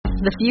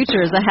The future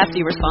is a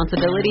hefty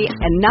responsibility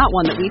and not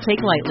one that we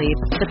take lightly.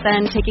 But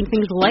then, taking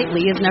things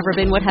lightly has never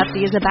been what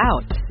Hefty is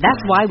about.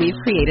 That's why we've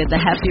created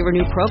the Hefty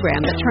Renew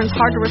program that turns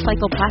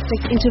hard-to-recycle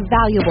plastics into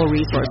valuable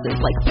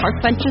resources like park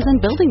benches and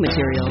building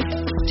materials.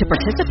 To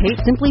participate,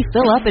 simply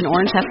fill up an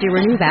orange Hefty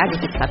Renew bag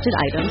with accepted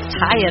items,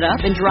 tie it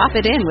up, and drop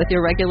it in with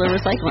your regular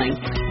recycling.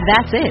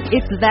 That's it.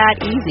 It's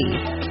that easy.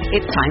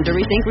 It's time to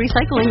rethink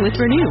recycling with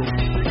Renew.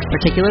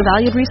 Particular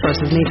valued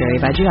resources may vary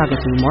by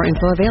geography. More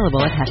info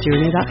available at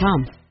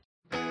heftyrenew.com.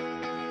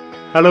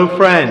 Hello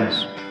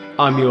friends,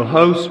 I'm your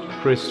host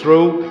Chris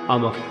Thrall.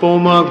 I'm a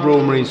former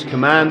Royal Marines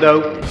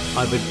Commando.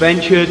 I've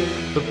adventured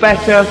for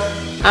better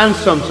and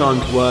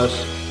sometimes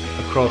worse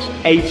across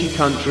 80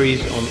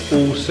 countries on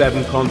all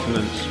 7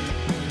 continents.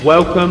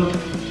 Welcome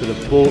to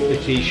the Bought the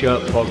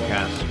T-Shirt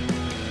podcast.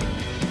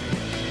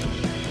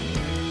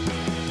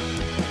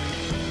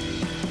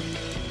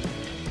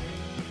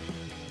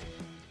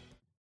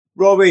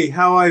 Robbie,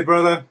 how are you,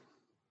 brother?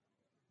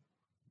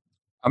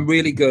 I'm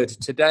really good.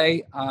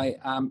 Today, I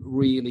am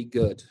really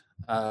good.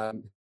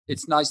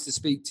 It's nice to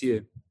speak to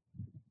you.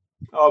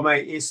 Oh,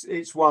 mate,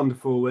 it's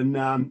wonderful.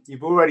 And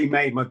you've already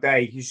made my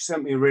day. You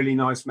sent me a really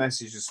nice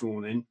message this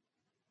morning.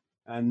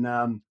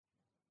 And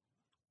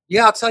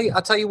yeah,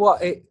 I'll tell you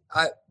what,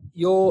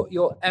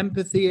 your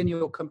empathy and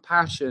your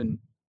compassion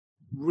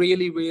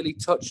really, really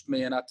touched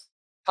me. And I'll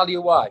tell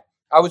you why.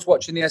 I was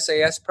watching the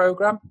SAS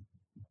program.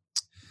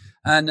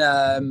 And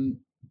then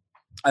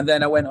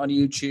I went on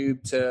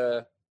YouTube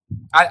to...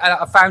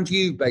 I found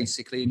you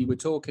basically, and you were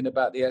talking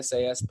about the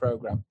SAS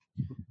program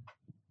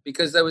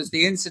because there was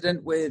the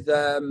incident with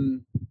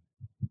John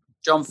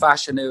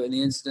Fashanu and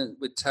the incident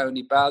with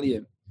Tony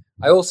Ballion.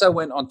 I also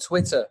went on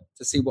Twitter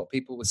to see what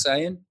people were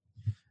saying,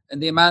 and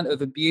the amount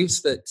of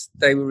abuse that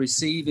they were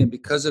receiving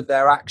because of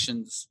their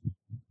actions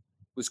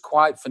was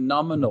quite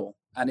phenomenal,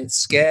 and it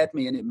scared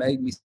me and it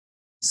made me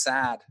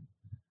sad.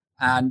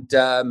 And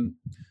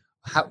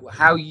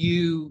how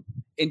you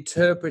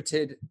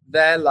interpreted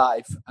their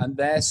life and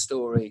their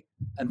story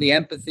and the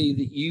empathy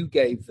that you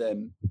gave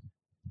them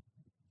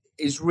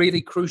is really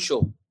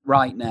crucial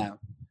right now,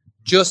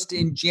 just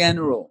in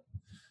general.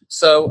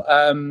 So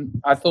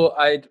I thought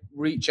I'd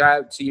reach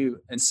out to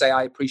you and say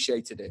I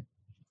appreciated it.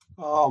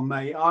 Oh,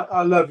 mate,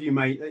 I love you,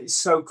 mate. It's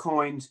so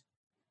kind.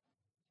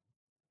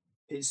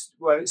 It's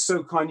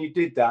so kind you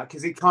did that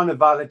because it kind of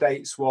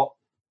validates who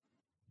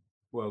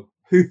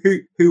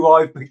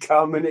I've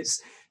become, and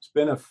it's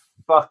been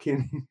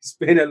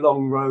a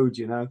long road,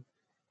 you know.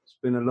 It's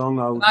been a long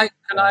old.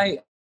 Can I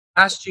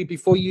ask you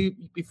before you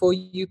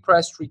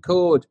pressed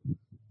record?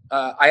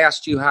 I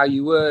asked you how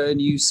you were,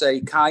 and you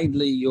say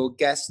kindly your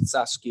guests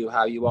ask you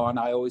how you are, and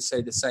I always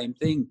say the same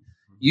thing.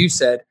 You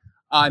said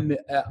I'm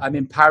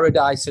in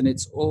paradise, and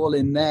it's all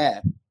in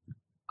there.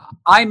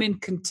 I'm in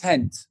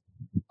content.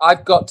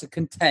 I've got to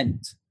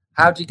content.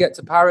 How do you get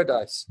to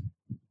paradise?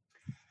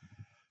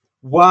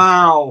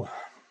 Wow.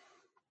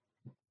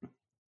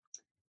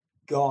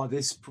 God,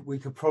 we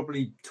could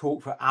probably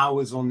talk for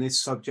hours on this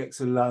subject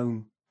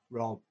alone,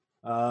 Rob.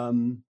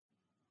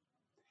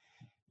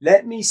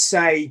 Let me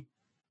say,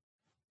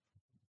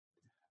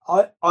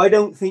 I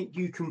don't think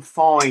you can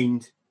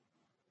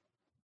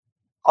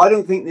I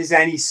don't think there's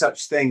any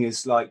such thing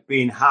as like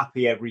being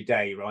happy every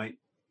day, right?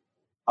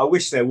 I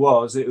wish there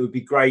was. It would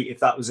be great if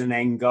that was an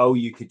end goal.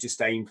 You could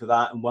just aim for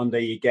that and one day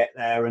you get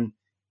there.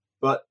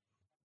 But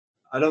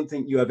I don't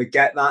think you ever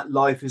get that.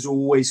 Life is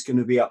always going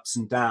to be ups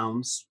and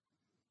downs.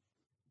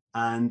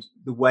 And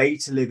the way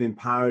to live in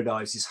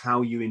paradise is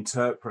how you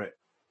interpret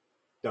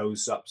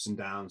those ups and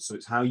downs. So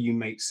it's how you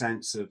make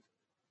sense of,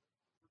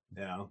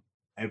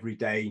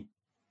 everyday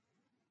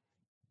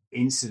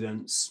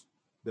incidents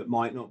that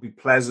might not be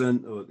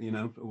pleasant, or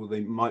or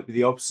they might be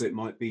the opposite,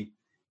 might be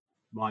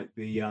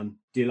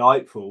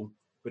delightful.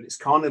 But it's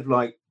kind of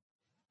like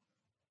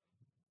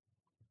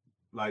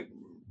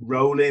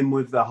rolling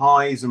with the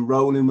highs and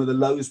rolling with the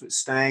lows, but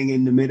staying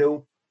in the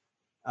middle.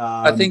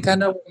 I think I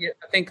know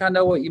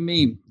what you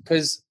mean,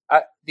 because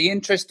the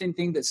interesting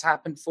thing that's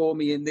happened for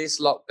me in this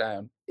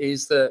lockdown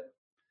is that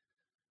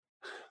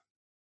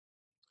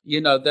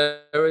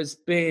there has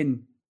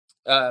been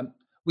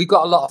we've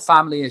got a lot of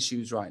family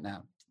issues right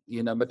now.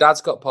 My dad's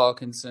got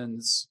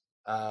Parkinson's.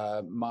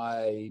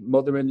 My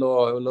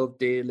mother-in-law, who I love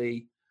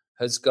dearly,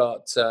 has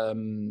got a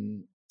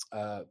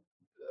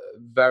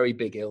very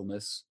big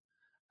illness.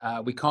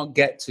 We can't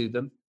get to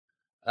them.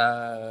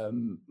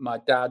 My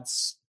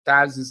dad's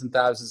thousands and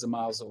thousands of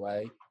miles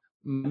away.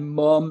 My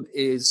mum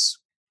is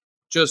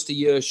just a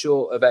year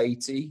short of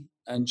 80,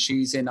 and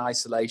she's in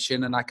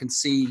isolation, and I can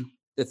see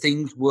the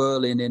things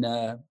whirling in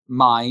her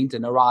mind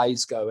and her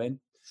eyes going.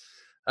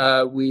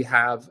 We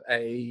have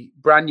a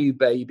brand new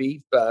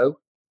baby, Bo.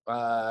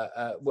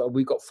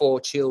 We've got 4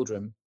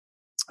 children,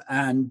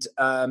 and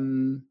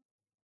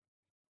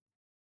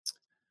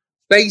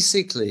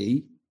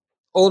basically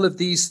all of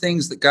these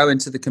things that go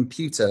into the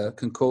computer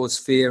can cause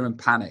fear and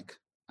panic.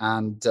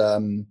 And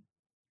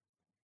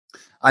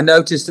I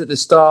noticed at the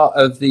start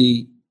of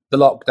the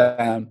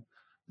lockdown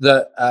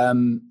that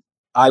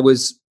I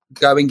was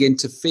going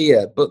into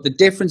fear. But the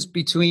difference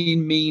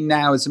between me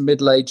now as a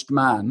middle-aged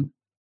man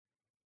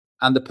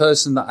and the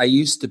person that I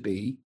used to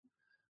be,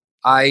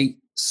 I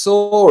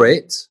saw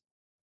it,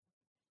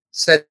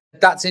 said,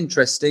 that's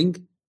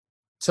interesting.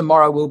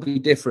 Tomorrow will be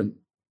different.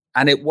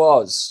 And it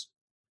was.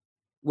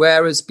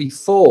 Whereas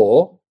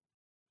before,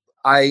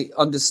 I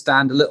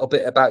understand a little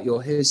bit about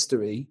your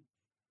history.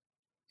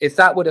 If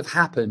that would have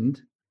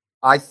happened,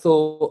 I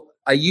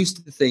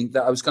used to think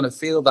that I was going to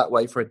feel that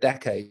way for a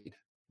decade.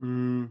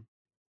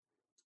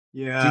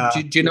 Yeah.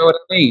 Do you know what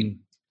I mean?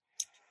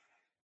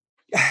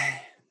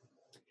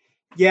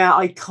 Yeah,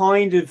 I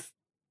kind of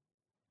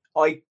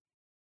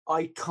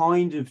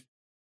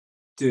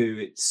do.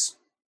 It's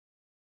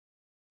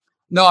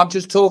no, I'm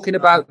just talking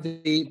about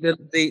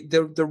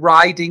the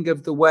riding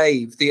of the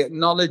wave, the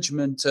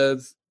acknowledgement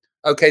of,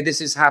 okay,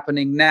 this is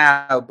happening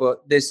now,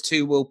 but this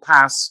too will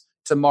pass.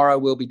 Tomorrow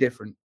will be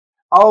different.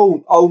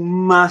 Oh,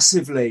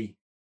 massively.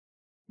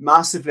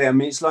 I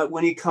mean, it's like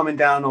when you're coming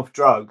down off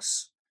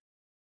drugs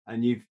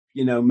and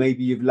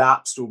maybe you've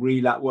lapsed or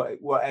relapsed,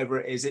 whatever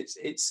it is,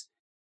 it's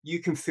you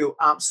can feel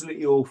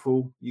absolutely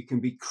awful. You can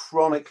be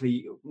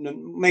chronically,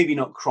 maybe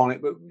not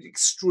chronic, but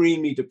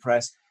extremely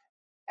depressed.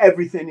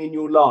 Everything in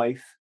your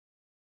life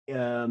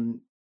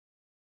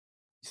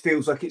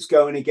feels like it's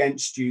going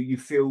against you. You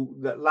feel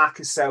that lack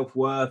of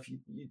self-worth.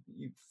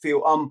 You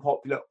feel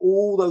unpopular.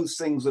 All those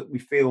things that we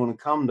feel on a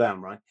come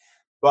down, right?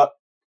 But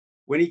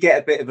when you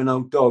get a bit of an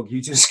old dog,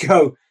 you just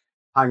go,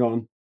 hang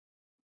on.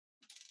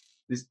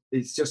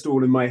 It's just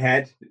all in my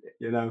head.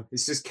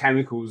 It's just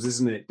chemicals,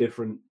 isn't it?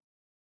 Different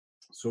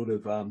sort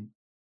of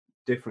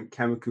different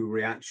chemical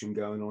reaction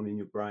going on in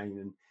your brain.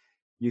 And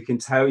you can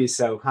tell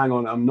yourself, hang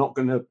on,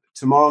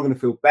 tomorrow I'm going to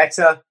feel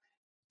better.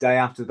 Day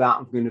after that,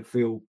 I'm going to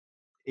feel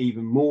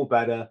even more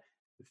better.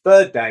 The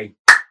third day,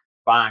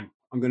 bang,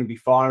 I'm going to be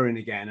firing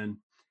again. And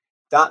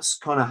that's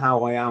kind of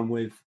how I am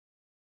with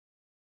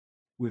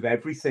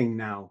everything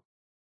now,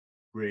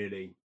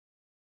 really.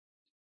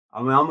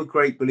 I mean, I'm a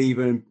great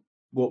believer in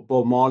what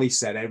Bob Marley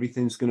said,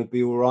 everything's going to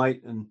be all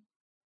right. And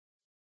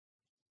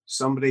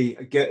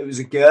it was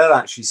a girl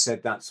actually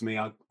said that to me.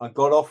 I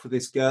got off with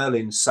this girl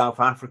in South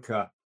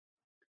Africa.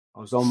 I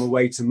was on my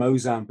way to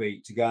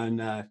Mozambique to go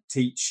and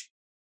teach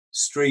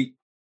street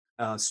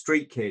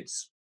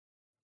kids.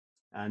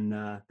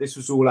 And this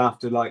was all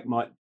after like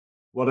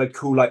what I'd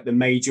call like the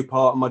major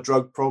part of my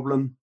drug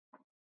problem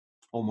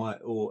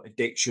or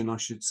addiction, I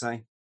should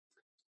say.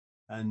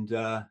 And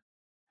for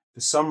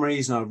some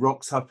reason I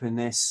rocked up in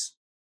this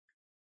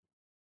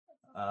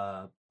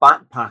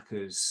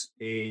backpackers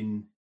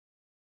in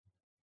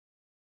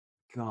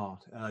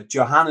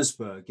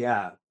Johannesburg,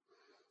 yeah.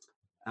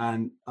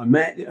 And I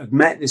met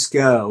this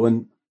girl,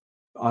 and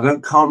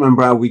can't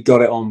remember how we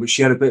got it on, but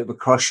she had a bit of a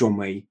crush on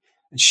me,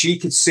 and she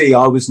could see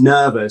I was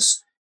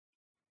nervous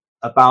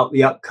about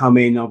the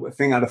upcoming. I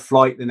think I had a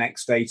flight the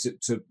next day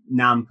to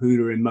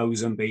Nampula in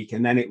Mozambique,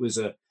 and then it was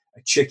a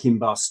chicken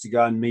bus to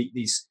go and meet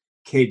these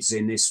kids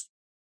in this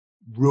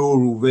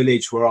rural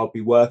village where I'll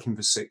be working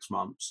for 6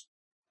 months.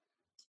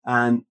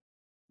 And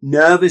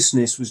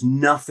nervousness was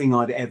nothing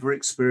I'd ever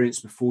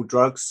experienced before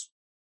drugs,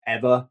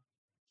 ever.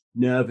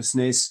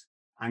 Nervousness,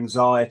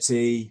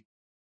 anxiety.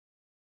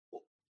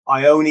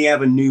 I only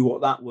ever knew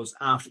what that was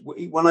after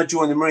when I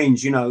joined the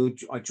Marines.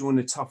 I joined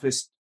the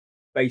toughest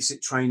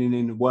basic training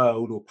in the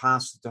world, or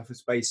passed the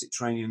toughest basic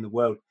training in the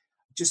world.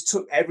 I just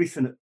took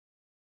everything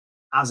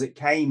as it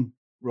came,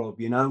 Rob.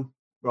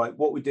 Right,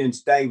 what we're doing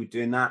today, we're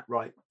doing that.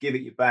 Right, give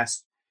it your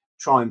best,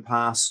 try and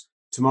pass.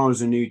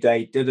 Tomorrow's a new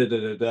day.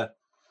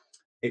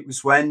 It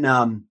was when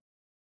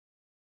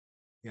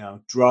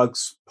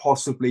drugs,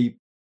 possibly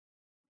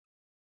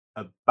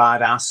a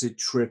bad acid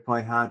trip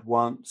I had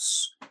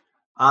once.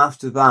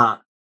 After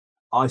that,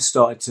 I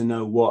started to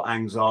know what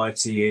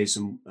anxiety is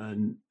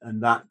and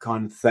that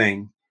kind of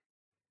thing.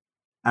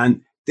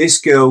 And this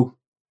girl,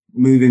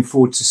 moving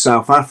forward to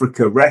South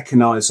Africa,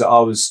 recognized that I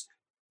was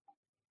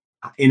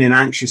in an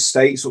anxious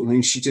state, sort of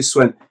thing. She just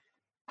went,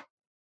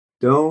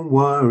 "Don't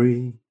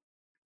worry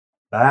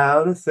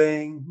about a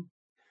thing,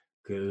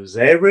 'cause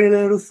every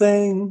little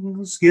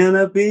thing's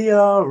gonna be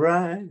all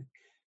right."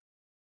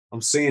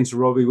 I'm singing to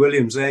Robbie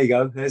Williams. There you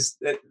go. There's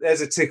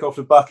a tick off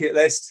the bucket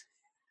list.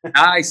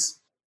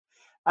 Nice.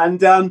 And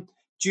do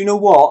you know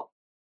what?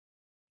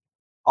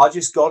 I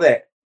just got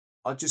it.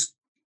 I've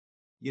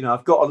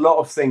got a lot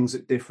of things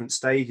at different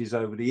stages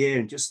over the year.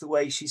 And just the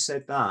way she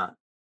said that,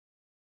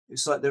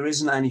 it's like there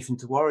isn't anything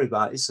to worry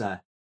about, is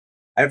there?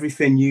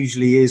 Everything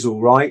usually is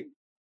all right.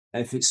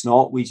 If it's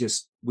not, we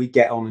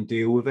get on and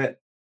deal with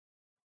it.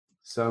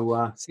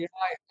 So see,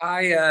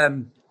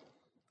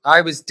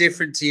 I was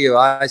different to you.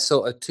 I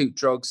sort of took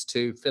drugs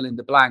to fill in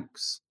the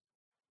blanks,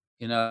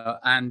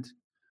 and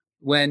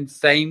when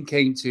fame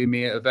came to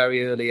me at a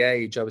very early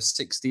age, I was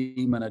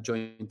 16 when I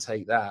joined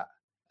Take That.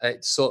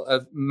 It sort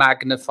of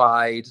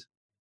magnified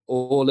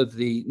all of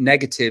the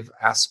negative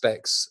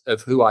aspects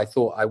of who I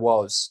thought I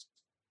was.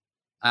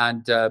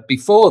 And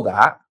before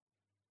that,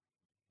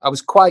 I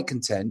was quite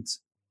content,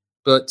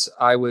 but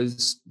I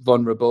was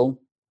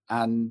vulnerable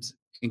and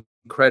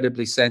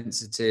incredibly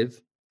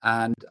sensitive,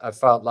 and I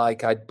felt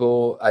like I'd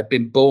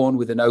been born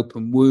with an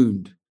open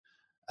wound.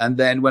 And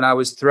then when I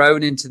was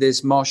thrown into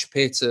this mosh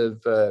pit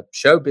of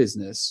show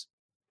business,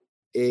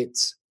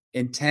 it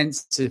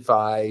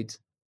intensified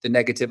the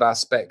negative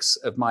aspects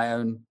of my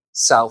own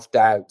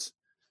self-doubt.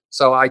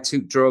 So I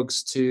took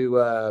drugs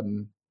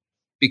to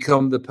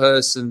become the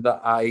person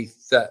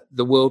that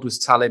the world was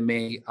telling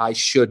me I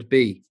should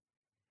be,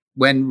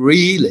 when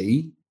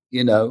really,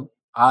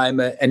 I'm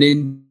an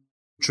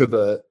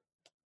introvert,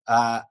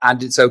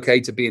 and it's okay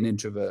to be an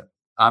introvert.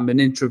 I'm an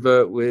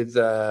introvert with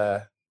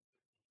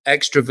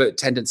extrovert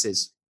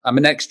tendencies. I'm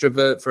an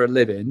extrovert for a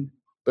living,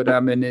 but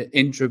I'm an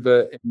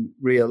introvert in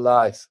real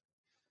life.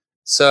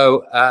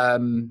 So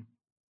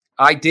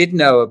I did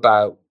know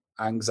about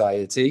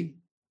anxiety.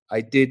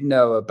 I did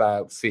know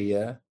about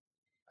fear.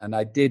 And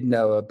I did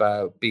know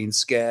about being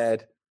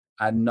scared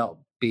and not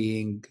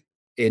being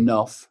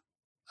enough.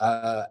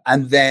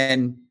 And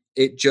then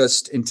it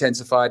just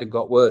intensified and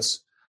got worse.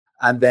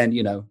 And then,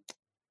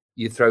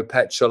 you throw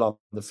petrol on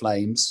the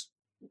flames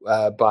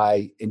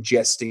by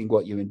ingesting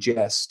what you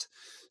ingest.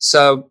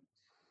 So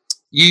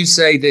you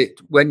say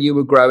that when you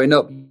were growing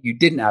up, you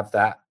didn't have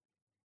that.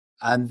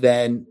 And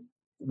then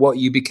what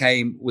you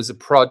became was a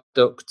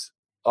product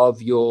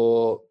of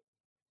your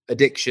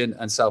addiction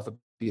and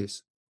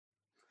self-abuse.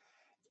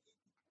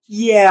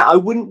 Yeah, I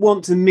wouldn't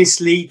want to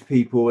mislead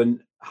people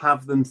and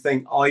have them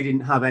think I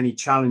didn't have any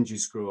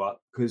challenges grew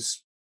up,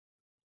 because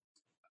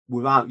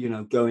without,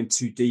 going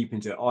too deep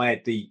into it, I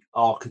had the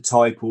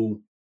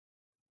archetypal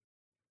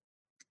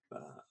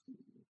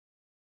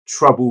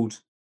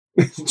troubled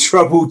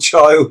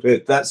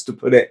childhood. That's to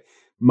put it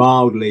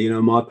mildly.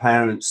 My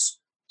parents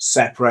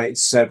separated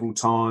several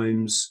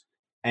times,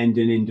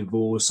 ending in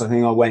divorce. I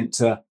think I went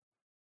to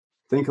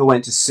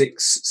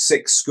six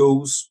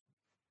schools.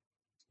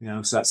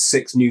 So that's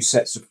 6 new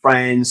sets of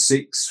friends,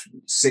 six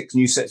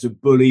new sets of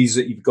bullies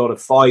that you've got to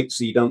fight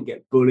so you don't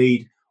get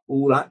bullied,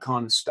 all that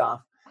kind of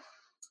stuff.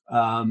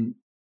 It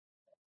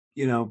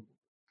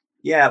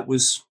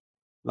was,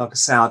 like I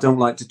say, I don't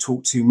like to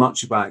talk too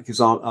much about it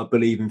because I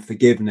believe in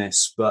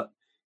forgiveness, but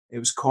it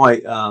was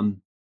quite, I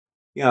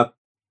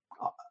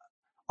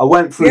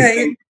went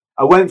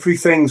through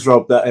things,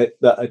 Rob,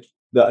 that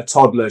a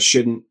toddler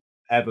shouldn't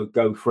ever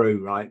go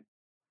through, right?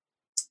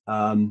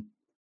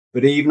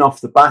 But even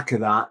off the back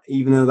of that,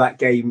 even though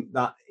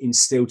that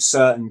instilled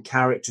certain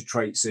character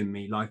traits in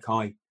me, like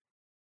I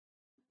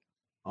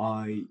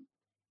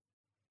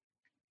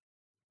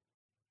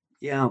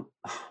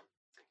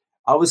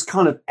was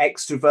kind of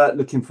extrovert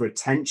looking for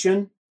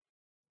attention,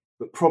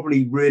 but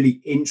probably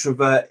really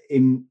introvert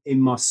in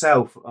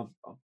myself.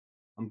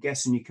 I'm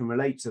guessing you can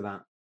relate to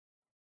that.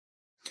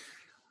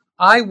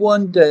 I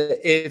wonder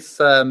if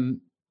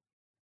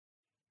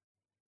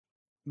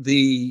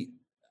the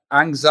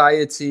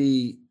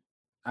anxiety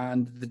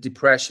and the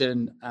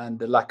depression and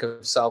the lack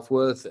of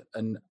self-worth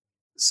and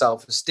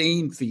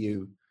self-esteem for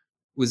you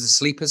was a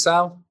sleeper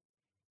cell.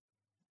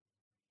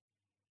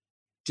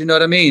 Do you know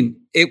what I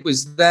mean? It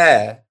was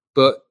there,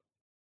 but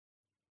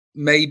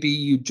maybe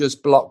you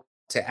just blocked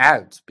it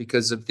out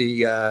because of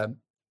the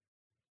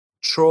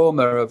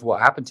trauma of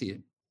what happened to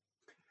you.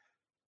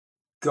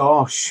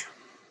 Gosh,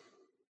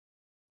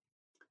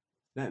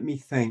 let me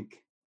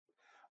think.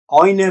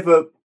 I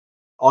never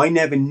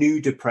knew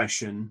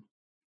depression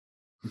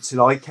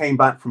until I came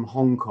back from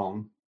Hong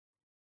Kong.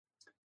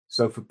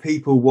 So for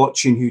people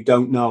watching who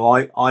don't know,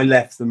 I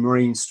left the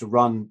Marines to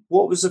run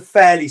what was a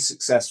fairly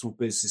successful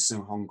business in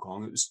Hong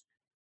Kong. It was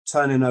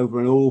turning over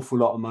an awful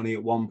lot of money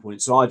at one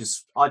point. So I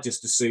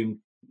just assumed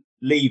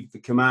leave the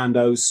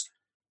commandos,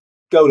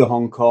 go to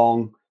Hong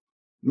Kong,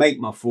 make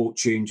my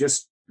fortune.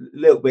 Just a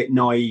little bit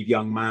naive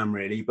young man,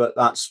 really, but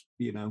that's,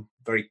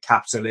 very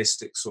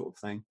capitalistic sort of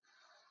thing.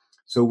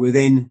 So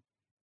within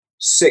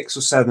 6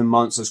 or 7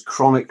 months, I was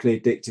chronically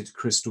addicted to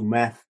crystal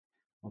meth.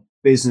 My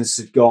business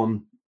had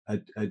gone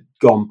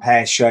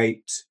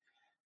pear-shaped,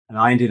 and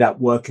I ended up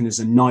working as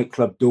a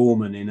nightclub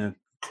doorman in a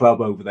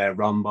club over there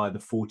run by the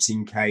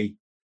 14K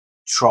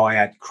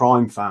triad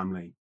crime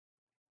family.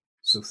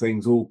 So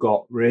things all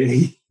got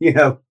really,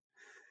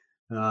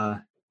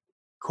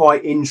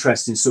 quite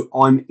interesting. So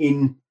I'm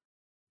in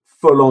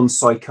full-on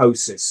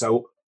psychosis.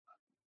 So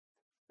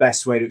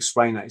best way to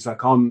explain that is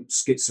like I'm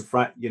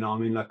schizophrenic,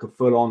 I'm in like a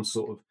full-on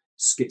sort of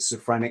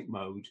schizophrenic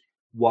mode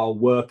while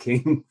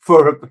working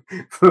for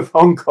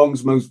Hong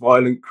Kong's most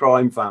violent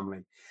crime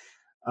family.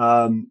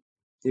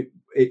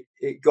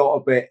 It got a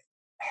bit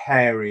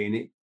hairy and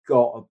it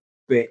got a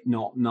bit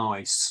not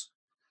nice.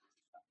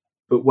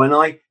 But when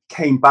I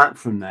came back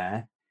from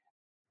there,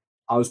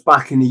 I was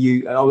back in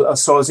the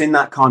so I was in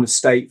that kind of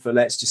state for,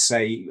 let's just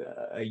say,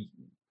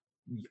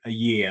 a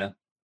year.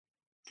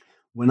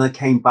 When I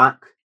came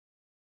back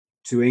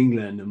to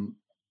England, and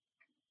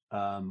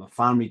my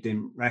family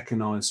didn't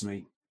recognise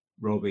me,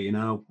 Robbie,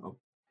 I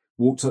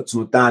walked up to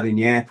my dad in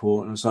the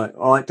airport and I was like,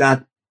 all right,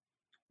 Dad.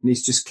 And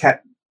he's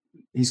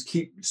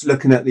keeps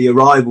looking at the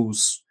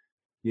arrivals,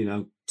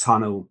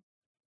 tunnel.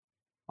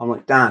 I'm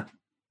like, Dad,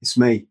 it's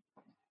me.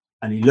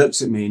 And he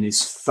looked at me and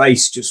his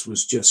face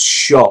was just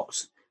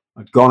shocked.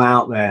 I'd gone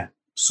out there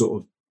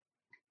sort of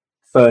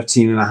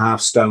 13 and a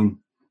half stone,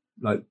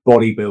 like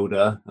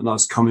bodybuilder, and I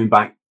was coming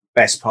back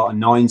best part of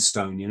 9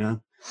 stone, you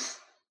know.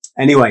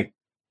 Anyway,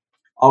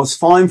 I was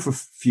fine for a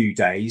few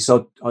days.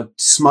 I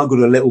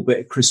smuggled a little bit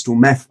of crystal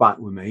meth back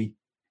with me,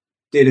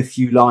 did a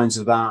few lines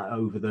of that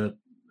over the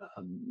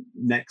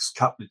next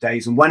couple of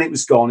days. And when it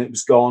was gone,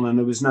 and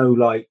there was no,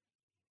 like,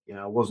 you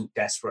know, I wasn't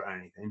desperate or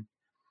anything.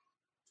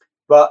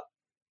 But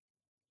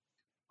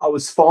I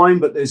was fine,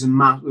 but there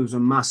was a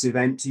massive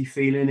empty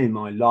feeling in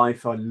my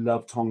life. I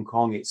loved Hong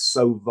Kong. It's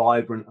so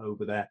vibrant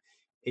over there.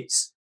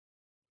 It's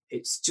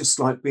just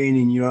like being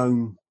in your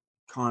own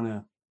kind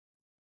of,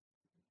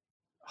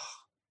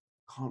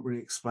 can't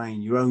really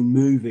explain, your own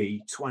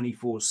movie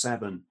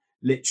 24/7.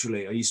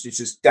 Literally, I used to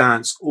just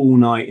dance all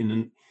night, and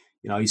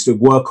you know, I used to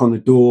work on the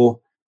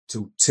door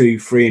till 2,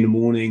 3 in the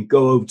morning,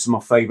 go over to my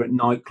favorite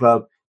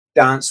nightclub,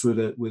 dance with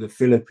a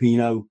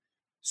Filipino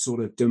sort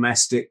of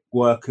domestic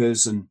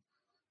workers, and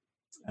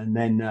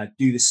then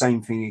do the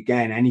same thing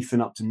again, anything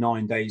up to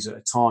 9 days at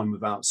a time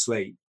without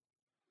sleep.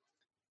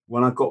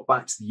 When I got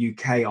back to the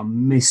UK, I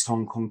missed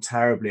Hong Kong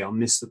terribly. I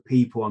missed the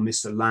people, I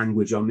missed the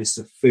language, I missed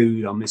the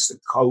food, I missed the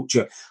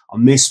culture. I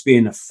missed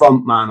being a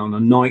front man on a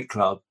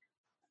nightclub.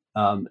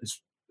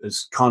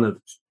 As kind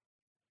of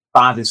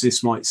bad as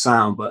this might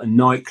sound, but a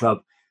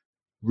nightclub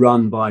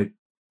run by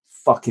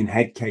fucking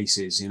head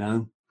cases, you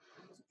know,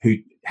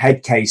 who'd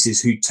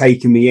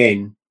taken me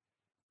in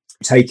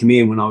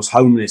when I was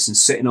homeless and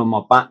sitting on my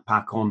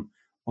backpack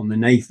on the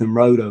Nathan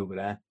Road over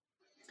there.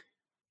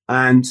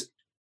 And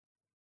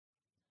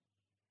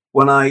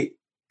when I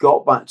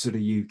got back to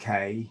the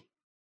UK,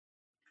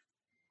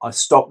 I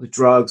stopped the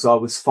drugs. I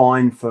was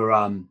fine for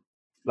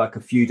like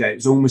a few days. It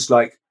was almost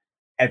like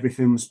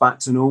everything was back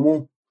to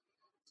normal.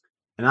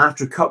 And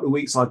after a couple of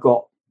weeks, I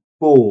got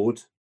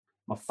bored.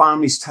 My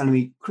family's telling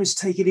me, Chris,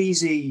 take it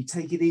easy.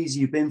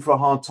 You've been for a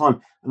hard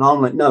time. And I'm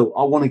like, no,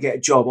 I want to get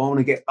a job. I want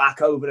to get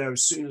back over there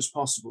as soon as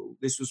possible.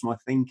 This was my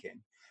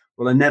thinking.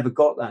 Well, I never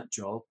got that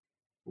job.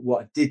 But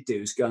what I did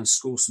do is go and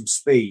score some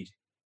speed.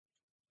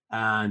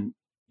 And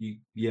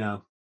you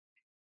know,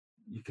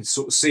 you can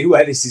sort of see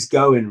where this is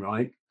going,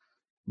 right?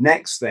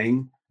 Next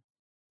thing,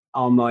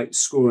 I'm like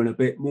scoring a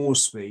bit more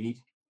speed.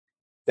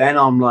 Then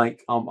I'm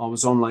like, I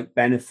was on like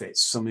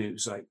benefits. Something it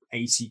was like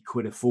 80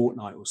 quid a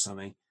fortnight or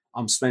something.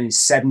 I'm spending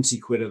 70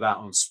 quid of that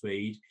on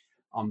speed.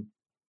 I'm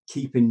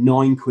keeping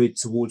 9 quid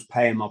towards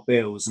paying my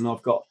bills, and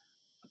I've got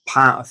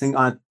I think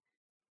I had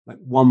like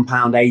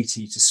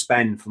 £1.80 to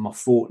spend for my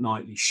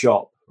fortnightly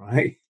shop,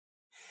 right?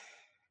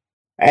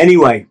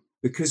 Anyway,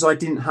 because I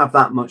didn't have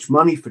that much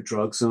money for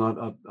drugs, and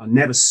I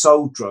never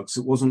sold drugs,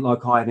 it wasn't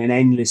like I had an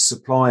endless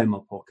supply in my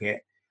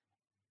pocket.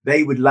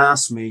 They would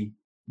last me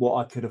what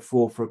I could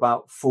afford for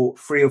about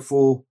 3 or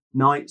 4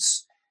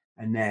 nights,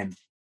 and then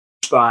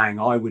bang,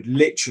 I would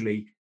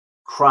literally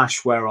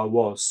crash where I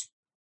was.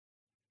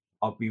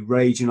 I'd be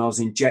raging. I was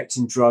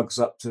injecting drugs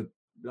up to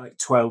like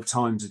 12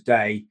 times a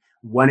day.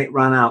 When it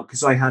ran out,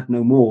 because I had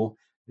no more,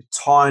 the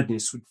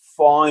tiredness would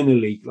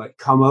finally like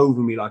come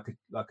over me like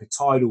a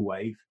tidal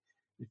wave.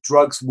 The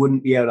drugs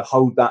wouldn't be able to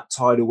hold that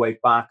tidal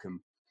wave back, and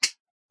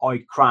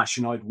I'd crash,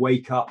 and I'd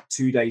wake up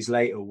 2 days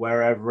later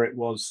wherever it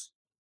was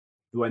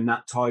when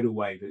that tidal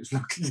wave. It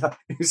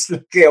was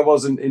lucky I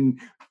wasn't in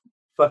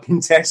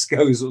fucking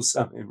Tesco's or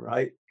something,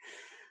 right?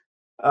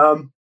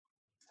 And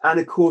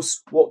of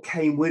course, what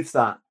came with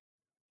that?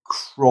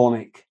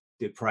 Chronic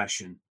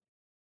depression,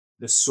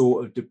 the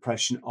sort of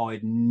depression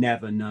I'd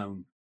never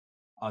known.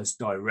 I was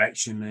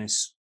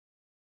directionless,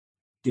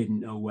 didn't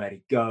know where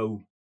to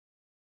go,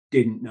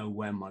 didn't know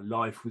where my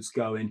life was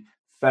going,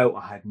 felt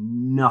I had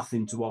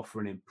nothing to offer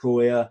an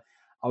employer.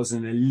 I was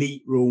an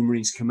elite Royal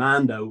Marines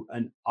commando,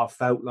 and I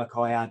felt like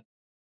I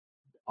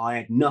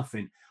had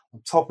nothing.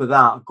 On top of that,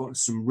 I got in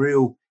some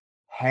real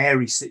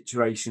hairy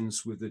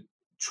situations with the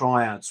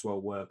triads while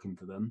working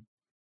for them.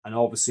 And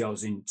obviously I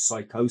was in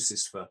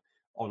psychosis for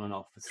on and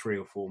off for 3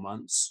 or 4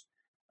 months,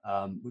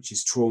 which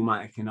is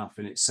traumatic enough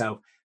in itself.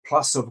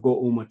 Plus I've got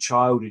all my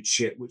childhood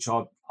shit, which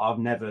I've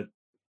never,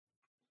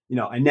 you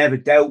know, I never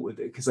dealt with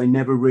it because I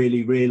never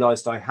really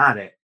realized I had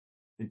it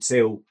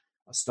until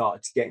I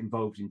started to get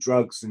involved in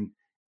drugs. And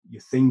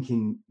you're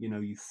thinking, you know,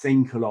 you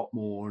think a lot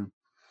more. And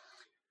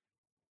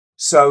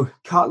so,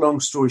 cut long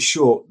story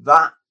short,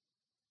 that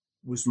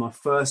was my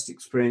first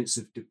experience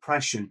of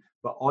depression,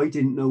 but I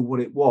didn't know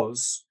what it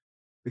was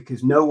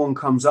because no one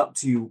comes up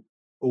to you,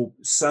 or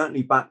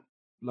certainly back,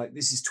 like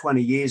this is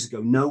 20 years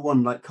ago, no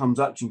one like comes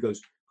up to you and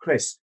goes,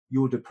 Chris,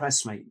 you're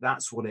depressed, mate.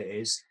 That's what it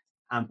is.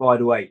 And by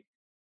the way,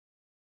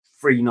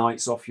 3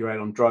 nights off your head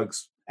on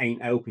drugs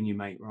ain't helping you,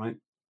 mate, right?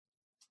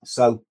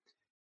 So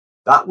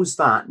that was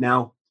that.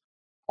 Now,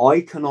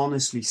 I can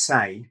honestly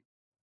say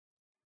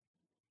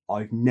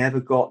I've never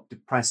got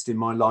depressed in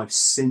my life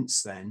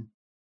since then,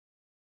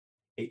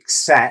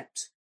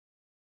 except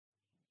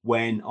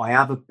when I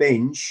have a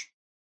binge,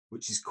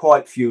 which is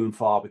quite few and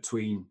far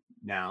between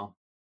now.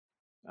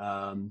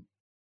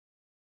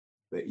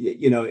 but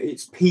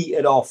it's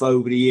petered off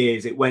over the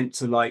years. It went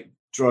to like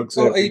drugs.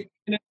 So are you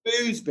in a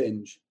booze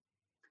binge?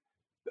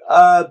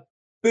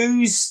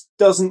 Booze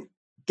doesn't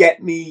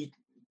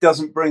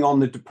bring on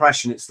the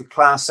depression. It's the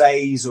class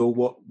A's or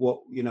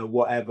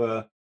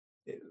whatever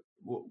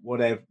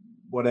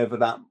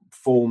that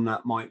form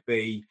that might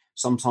be.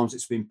 Sometimes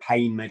it's been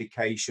pain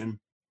medication.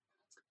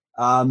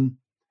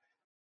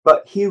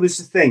 But here was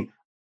the thing.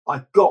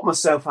 I got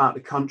myself out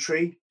of the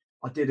country.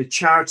 I did a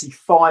charity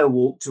fire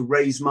walk to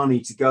raise money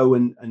to go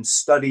and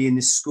study in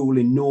this school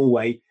in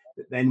Norway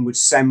that then would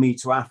send me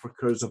to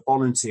Africa as a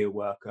volunteer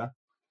worker.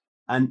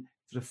 And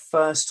for the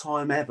first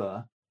time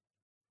ever,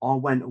 I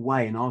went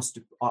away and I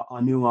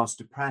knew I was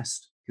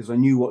depressed because I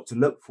knew what to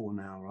look for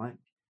now, right?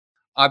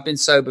 I've been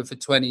sober for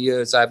 20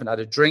 years. I haven't had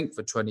a drink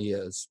for 20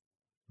 years.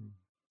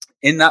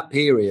 In that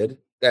period,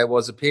 there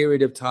was a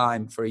period of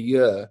time for a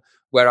year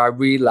where I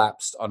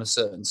relapsed on a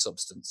certain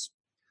substance.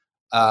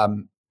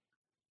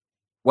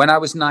 When I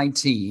was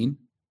 19,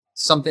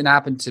 something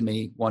happened to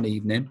me one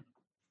evening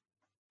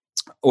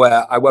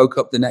where I woke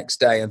up the next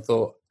day and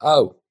thought,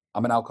 oh,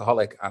 I'm an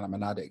alcoholic and I'm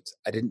an addict.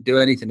 I didn't do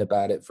anything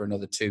about it for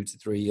another 2 to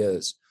 3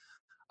 years.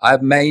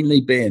 I've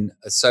mainly been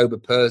a sober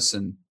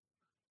person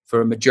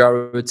for a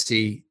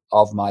majority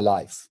of my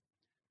life.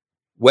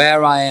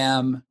 Where I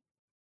am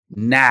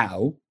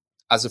now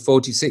as a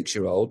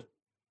 46-year-old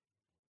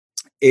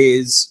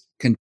is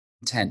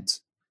content.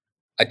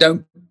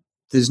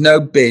 There's no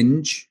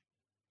binge.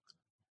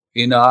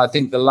 I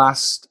think the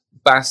last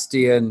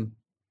bastion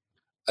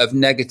of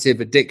negative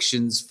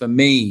addictions for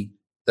me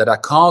that I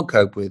can't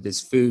cope with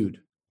is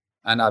food.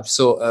 And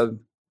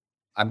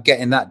I'm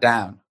getting that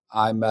down.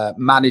 I'm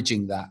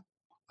managing that.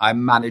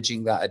 I'm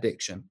managing that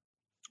addiction.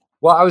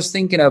 What I was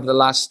thinking over the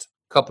last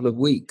couple of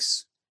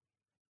weeks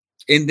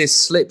in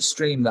this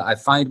slipstream that I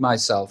find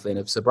myself in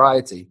of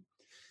sobriety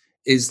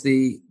is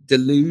the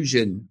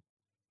delusion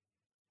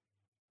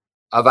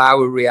of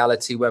our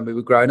reality when we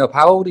were growing up.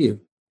 How old are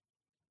you?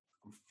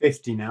 I'm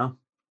 50 now.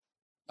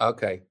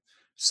 Okay.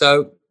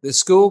 So the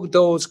school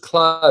doors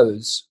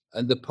close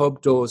and the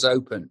pub doors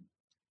open.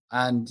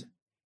 And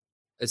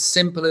as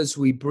simple as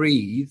we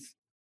breathe,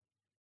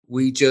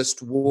 we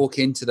just walk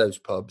into those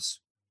pubs.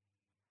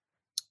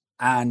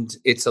 And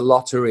it's a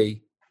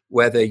lottery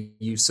whether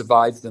you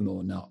survive them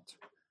or not.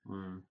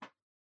 Mm.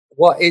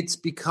 What it's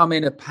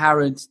becoming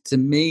apparent to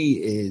me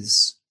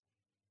is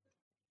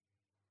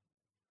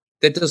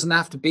there doesn't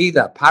have to be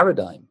that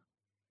paradigm.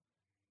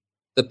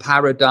 The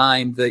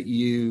paradigm that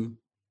you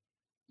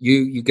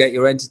get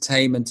your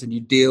entertainment and you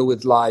deal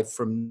with life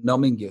from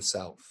numbing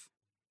yourself.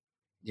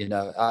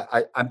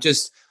 I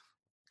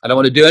don't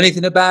want to do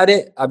anything about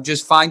it. I'm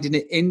just finding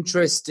it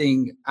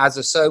interesting as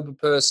a sober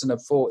person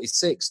of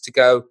 46 to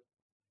go,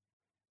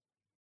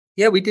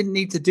 yeah, we didn't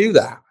need to do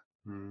that.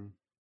 Mm.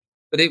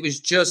 But it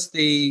was just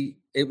the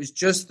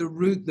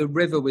route the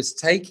river was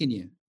taking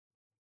you,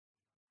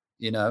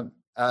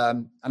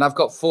 and I've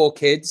got 4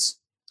 kids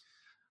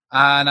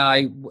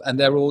and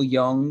they're all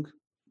young.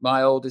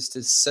 My oldest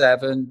is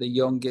 7. The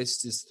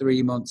youngest is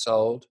 3 months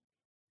old.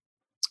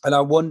 And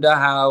I wonder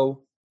how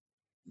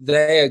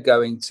they are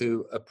going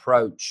to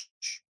approach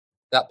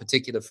that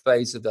particular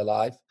phase of their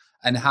life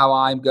and how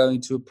I'm going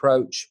to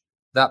approach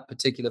that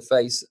particular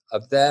phase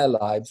of their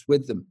lives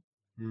with them.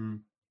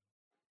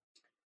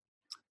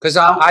 Because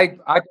I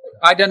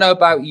don't know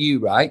about you,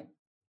 right?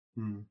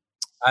 And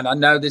I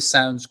know this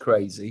sounds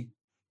crazy.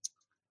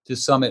 To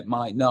some, it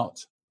might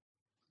not.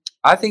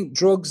 I think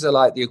drugs are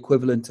like the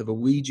equivalent of a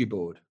Ouija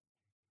board.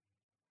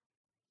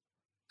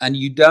 And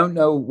you don't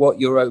know what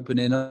you're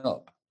opening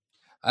up.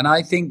 And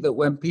I think that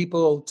when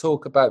people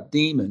talk about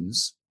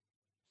demons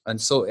and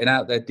sorting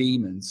out their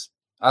demons,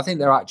 I think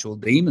they're actual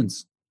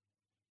demons.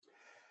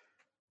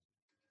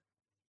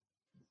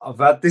 I've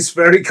had this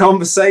very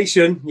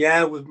conversation,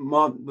 with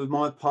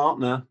my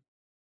partner.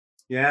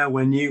 Yeah,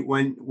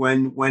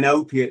 when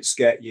opiates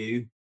get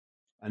you,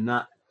 and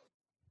that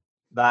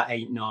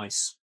ain't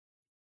nice.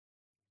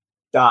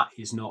 That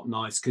is not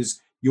nice because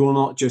you're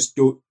not just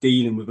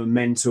dealing with a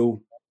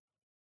mental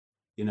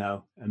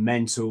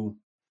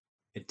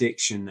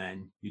addiction.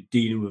 Then you're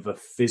dealing with a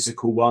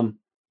physical one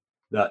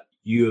that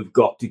you have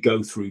got to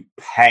go through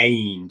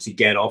pain to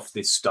get off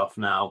this stuff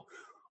now.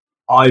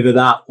 Either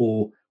that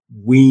or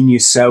wean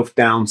yourself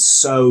down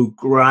so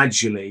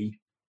gradually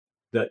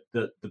that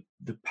the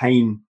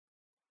pain,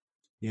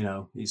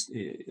 is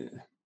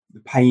the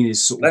pain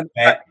is sort of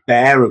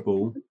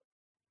bearable.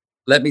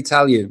 Let me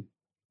tell you,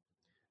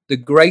 the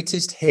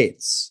greatest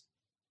hits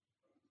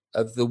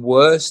of the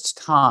worst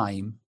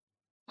time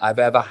I've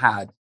ever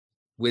had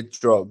with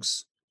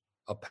drugs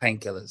are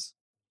painkillers.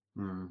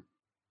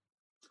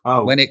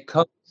 When it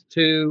comes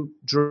to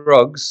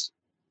drugs,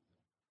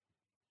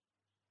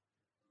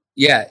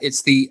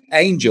 it's the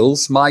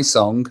Angels, my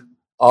song,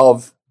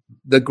 of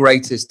the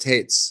greatest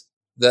hits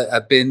that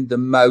have been the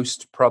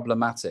most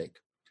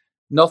problematic.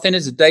 Nothing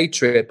is a day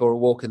trip or a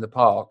walk in the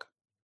park,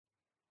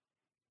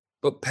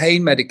 but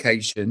pain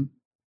medication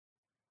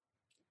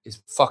is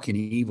fucking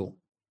evil.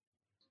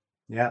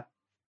 Yeah.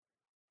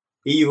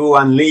 evil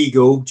and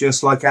legal,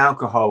 just like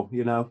alcohol,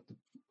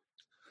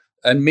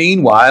 And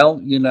meanwhile,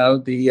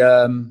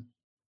 the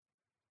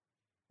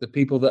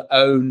people that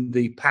own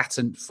the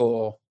patent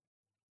for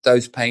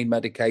those pain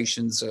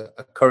medications are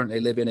currently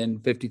living in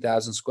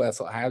 50,000 square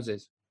foot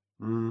houses.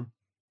 Mm.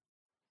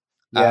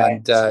 Yeah.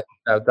 And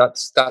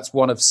that's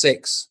one of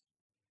 6,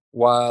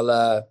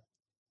 while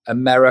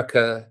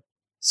America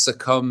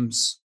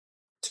succumbs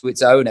to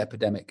its own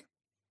epidemic,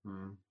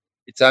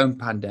 its own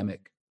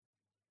pandemic.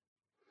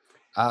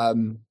 Yeah,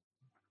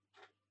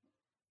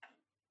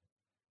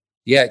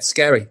 it's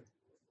scary.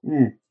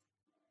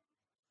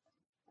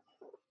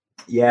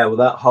 Yeah, well,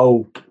 the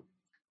whole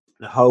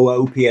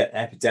opiate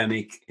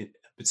epidemic,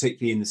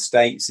 particularly in the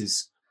States,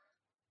 it's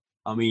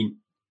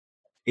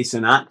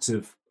an act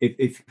of,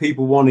 if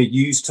people want to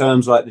use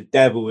terms like the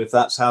devil, if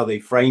that's how they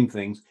frame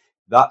things,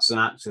 that's an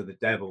act of the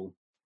devil.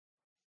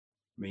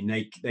 I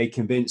mean, they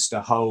convinced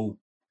a whole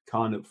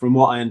kind of, from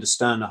what I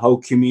understand, a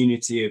whole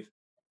community of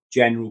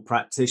general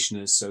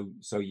practitioners, so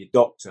your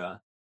doctor,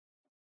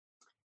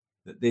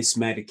 that this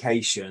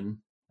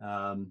medication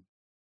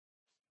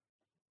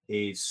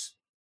is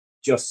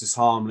just as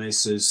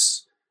harmless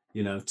as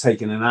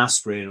taking an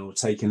aspirin or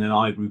taking an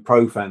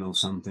ibuprofen or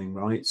something,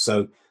 right?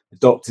 So the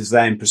doctors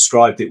then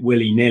prescribed it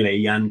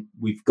willy-nilly, and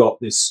we've got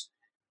this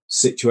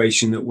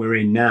situation that we're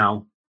in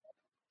now.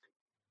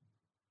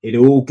 It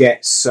all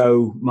gets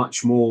so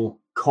much more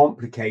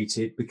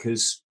complicated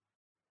because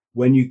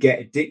when you get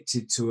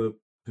addicted to a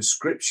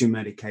prescription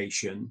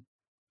medication,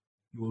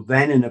 you're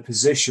then in a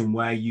position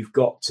where you've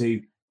got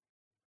to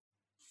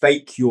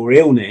fake your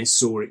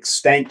illness or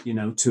extend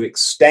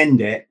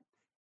it,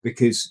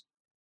 because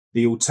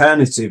the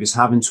alternative is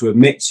having to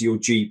admit to your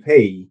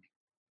GP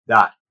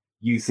that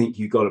you think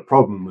you've got a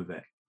problem with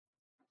it.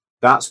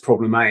 That's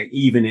problematic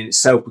even in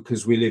itself,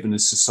 because we live in a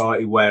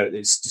society where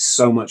there's just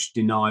so much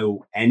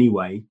denial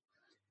anyway.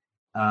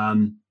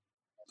 And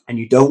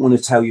you don't want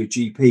to tell your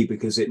GP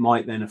because it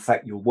might then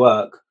affect your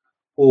work,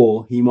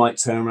 or he might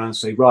turn around and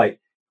say, right,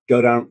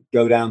 go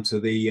down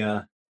to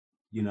the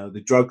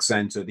the drug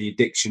center, the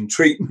addiction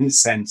treatment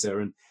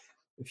center. And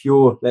if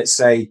you're, let's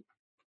say,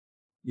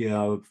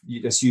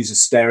 let's use a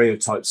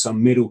stereotype,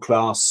 some middle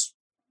class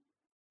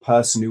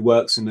person who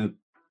works in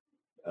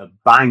a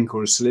bank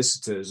or a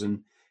solicitor's,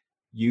 and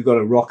you got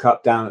to rock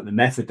up down at the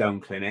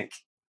methadone clinic,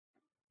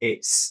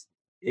 it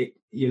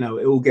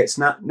all gets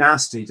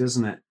nasty,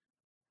 doesn't it?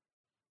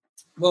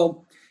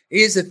 Well,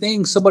 here's the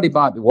thing. Somebody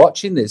might be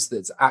watching this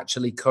that's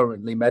actually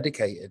currently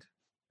medicated,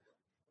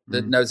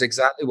 that knows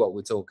exactly what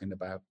we're talking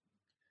about.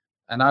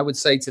 And I would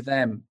say to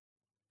them,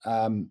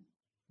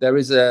 there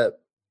is a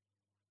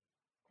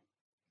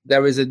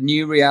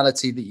new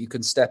reality that you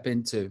can step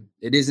into.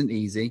 It isn't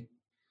easy.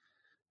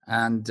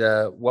 And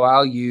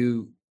while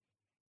you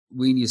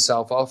wean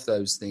yourself off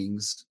those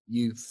things,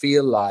 you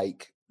feel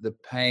like the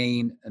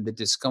pain and the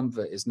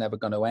discomfort is never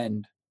going to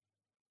end.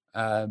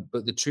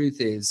 But the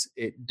truth is,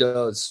 it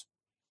does.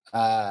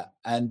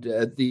 And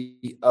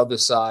the other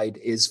side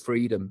is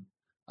freedom.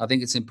 I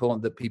think it's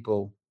important that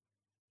people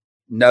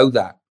know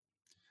that.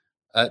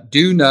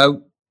 Do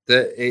know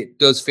that it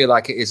does feel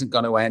like it isn't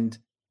going to end.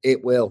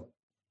 It will.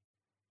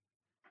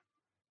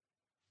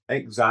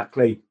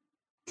 Exactly.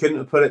 Couldn't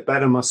have put it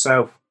better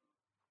myself.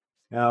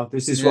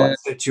 This is what I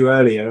said to you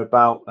earlier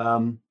about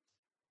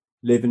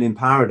living in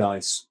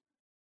paradise.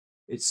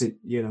 It's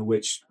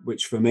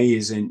which for me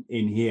is in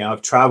here.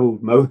 I've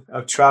traveled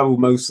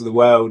most of the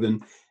world,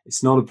 and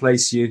it's not a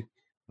place I've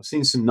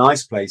seen some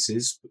nice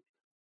places.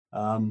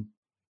 I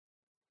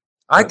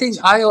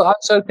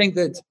also think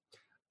that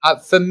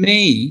for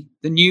me,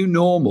 the new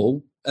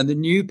normal and the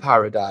new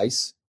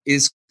paradise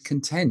is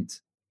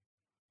content.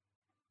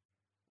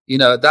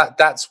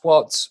 That's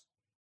what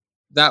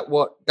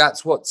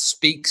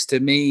speaks to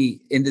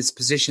me in this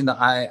position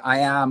that I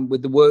am,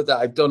 with the work that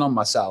I've done on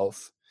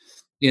myself.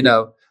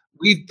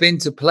 We've been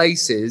to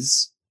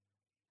places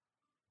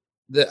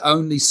that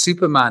only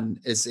Superman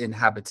is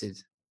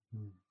inhabited.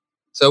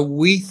 So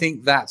we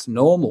think that's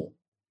normal.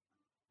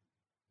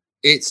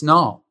 It's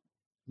not.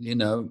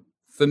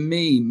 For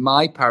me,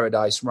 my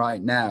paradise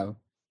right now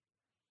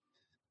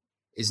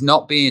is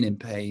not being in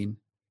pain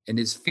and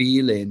is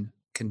feeling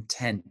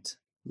content.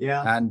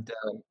 Yeah. And,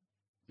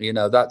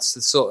 that's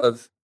the sort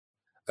of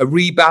a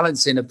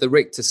rebalancing of the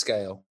Richter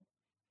scale.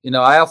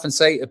 I often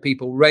say to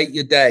people, rate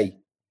your day,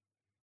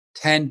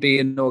 10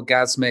 being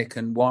orgasmic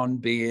and 1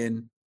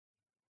 being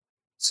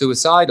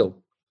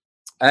suicidal.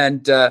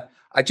 And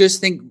I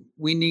just think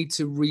we need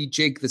to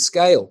rejig the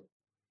scale,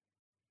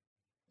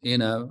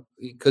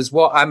 because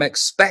what I'm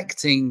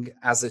expecting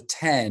as a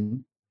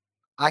 10,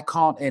 I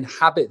can't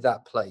inhabit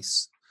that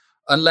place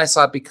unless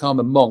I become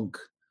a monk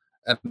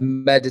and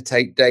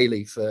meditate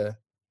daily for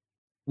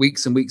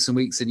weeks and weeks and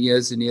weeks and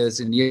years and years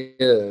and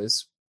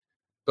years.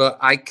 But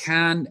I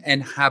can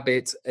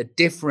inhabit a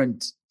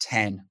different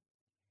 10,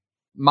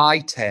 my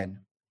 10.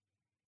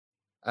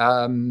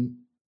 Do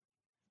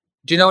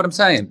you know what I'm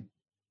saying?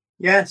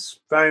 Yes,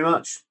 very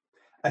much.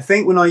 I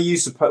think when I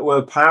use the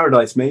word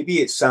paradise,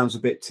 maybe it sounds a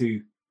bit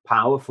too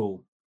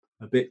powerful,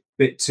 a bit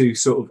bit too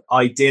sort of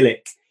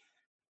idyllic.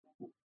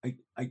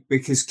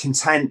 Because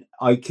content,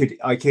 I could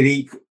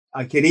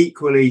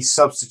equally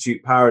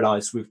substitute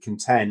paradise with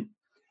content.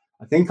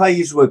 I think I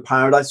use the word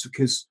paradise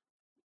because,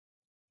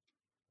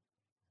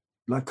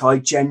 like, I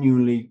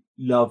genuinely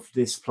love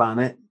this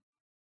planet.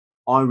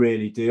 I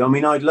really do. I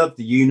mean, I love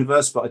the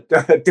universe, but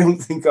I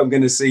don't think I'm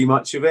going to see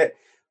much of it.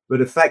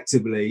 But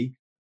effectively,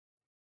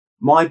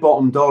 my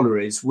bottom dollar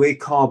is we're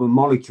carbon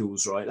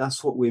molecules, right?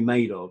 That's what we're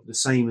made of. The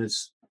same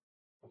as,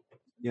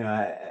 you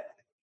know,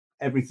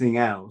 everything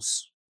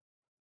else.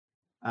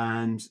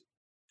 And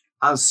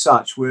as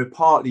such, we're a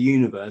part of the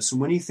universe. And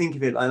when you think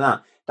of it like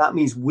that, that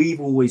means we've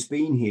always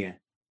been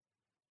here.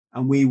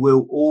 And we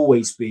will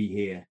always be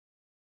here.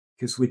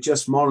 Because we're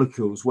just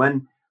molecules.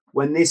 When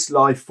this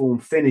life form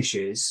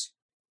finishes,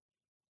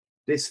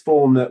 this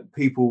form that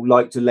people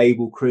like to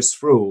label Chris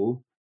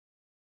Thrall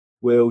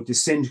will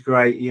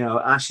disintegrate, you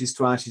know, ashes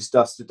to ashes,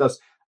 dust to dust.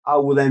 I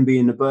will then be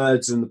in the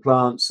birds and the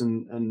plants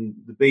and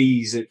the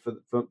bees for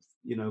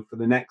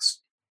the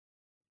next,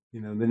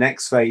 you know, the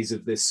next phase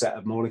of this set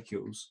of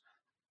molecules.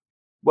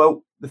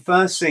 Well, the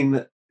first thing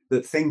that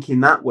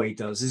thinking that way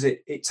does is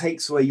it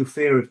takes away your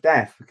fear of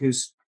death,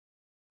 because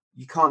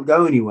you can't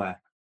go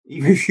anywhere.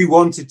 Even if you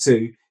wanted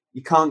to,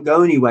 you can't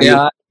go anywhere.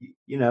 Yeah.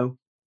 You know,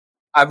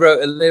 I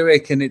wrote a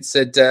lyric and it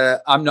said,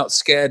 I'm not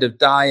scared of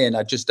dying,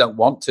 I just don't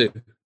want to.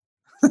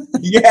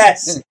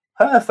 Yes,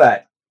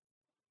 perfect.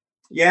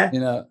 Yeah. You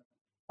know,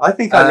 I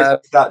think I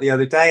listened to that the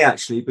other day,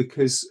 actually,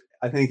 because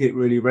I think it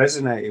really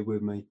resonated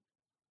with me.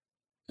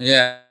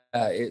 Yeah,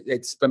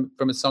 it's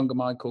from a song of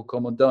mine called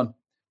Come Undone.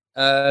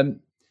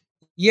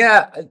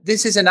 Yeah,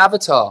 this is an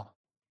avatar,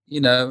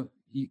 you know,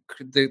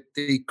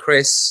 the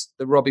Chris,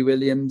 the Robbie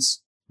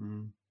Williams.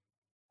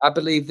 I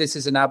believe this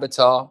is an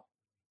avatar.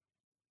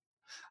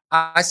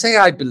 I say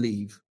I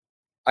believe.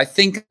 I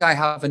think I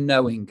have a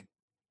knowing.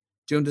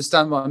 Do you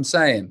understand what I'm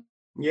saying?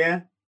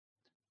 Yeah.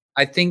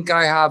 I think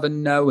I have a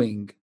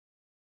knowing.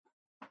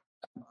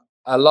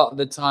 A lot of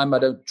the time I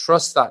don't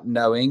trust that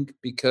knowing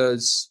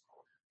because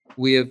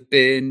we have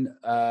been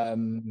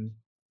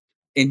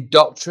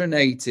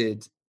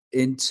indoctrinated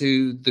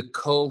into the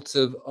cult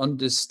of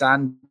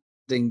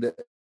understanding that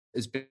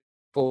has been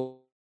forced.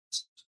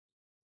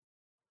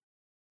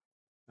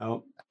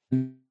 Oh.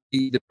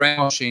 The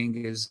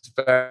brainwashing is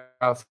very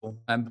powerful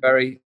and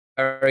very,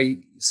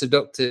 very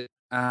seductive,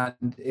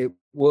 and it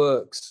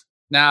works.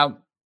 Now,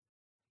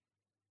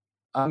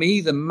 I'm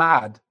either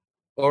mad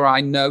or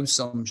I know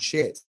some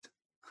shit.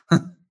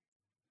 Do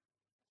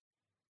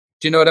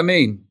you know what I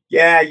mean?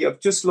 Yeah, you've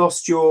just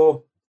lost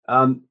your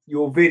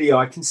video.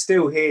 I can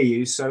still hear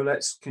you, so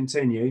let's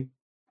continue.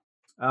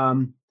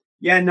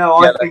 Yeah, no,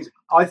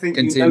 I think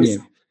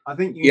continue.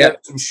 you know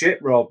some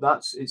shit, Rob.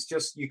 It's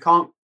just you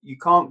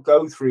can't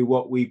go through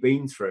what we've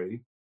been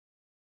through.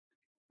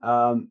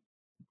 For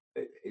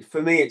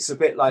me, it's a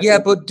bit like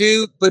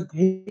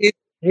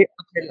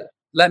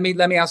let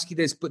me ask you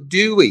this. But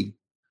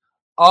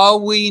are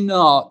we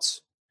not?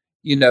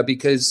 You know,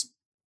 because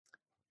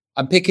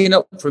I'm picking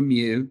up from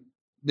you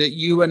that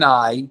you and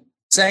I,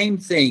 same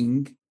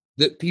thing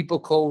that people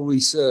call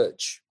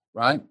research,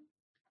 right?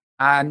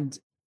 And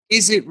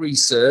is it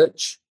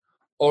research,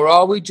 or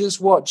are we just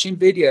watching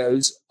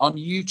videos on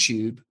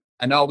YouTube,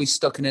 and are we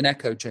stuck in an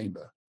echo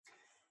chamber?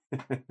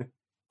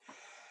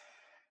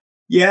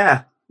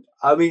 Yeah,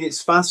 I mean,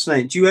 it's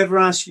fascinating. Do you ever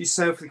ask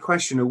yourself the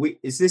question,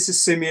 is this a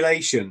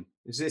simulation?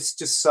 Is this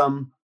just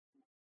some...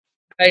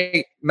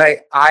 Hey, mate,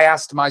 I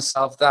asked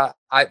myself that.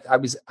 I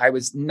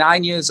was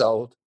 9 years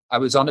old. I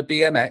was on a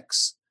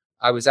BMX.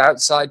 I was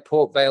outside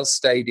Port Vale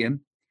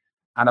Stadium,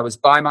 and I was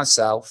by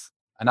myself,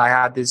 and I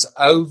had this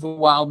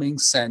overwhelming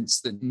sense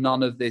that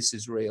none of this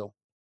is real.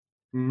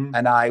 Mm-hmm.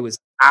 And I was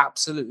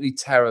absolutely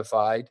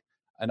terrified,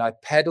 and I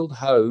pedaled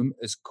home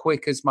as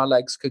quick as my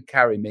legs could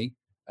carry me,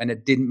 and I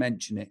didn't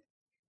mention it.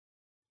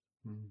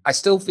 Mm-hmm. I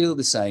still feel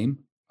the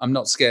same. I'm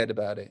not scared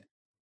about it.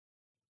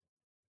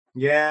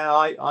 Yeah,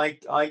 I've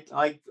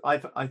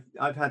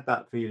had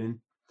that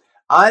feeling.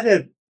 I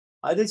had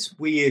this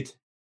weird,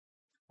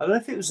 I don't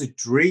know if it was a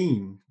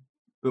dream,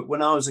 but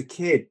when I was a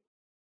kid,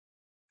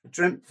 I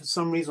dreamt for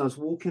some reason I was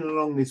walking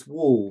along this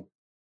wall.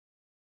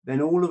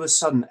 Then all of a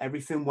sudden,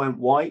 everything went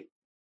white.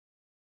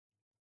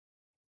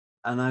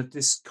 And I had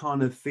this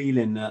kind of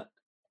feeling that,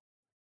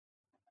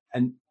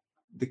 and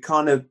the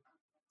kind of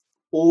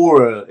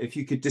aura, if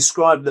you could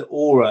describe the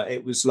aura,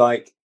 it was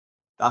like,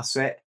 that's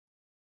it.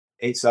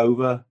 It's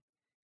over.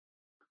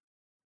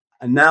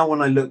 And now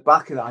when I look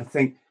back at it, I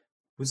think,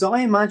 was I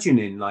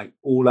imagining like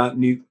all out, a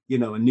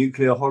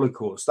nuclear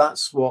holocaust?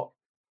 That's what,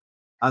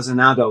 as an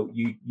adult,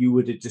 you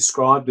would have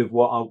described of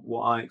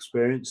what I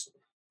experienced.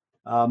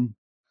 I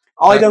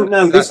don't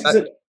know.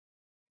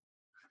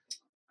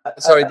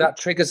 That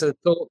triggers a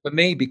thought for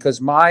me, because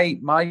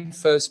my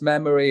first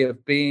memory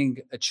of being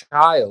a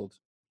child,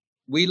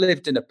 we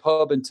lived in a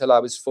pub until I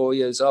was 4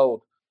 years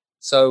old.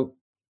 So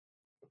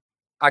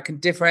I can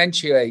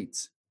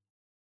differentiate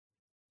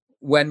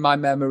when my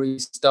memory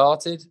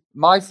started.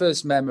 My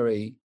first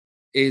memory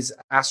is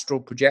astral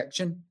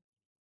projection.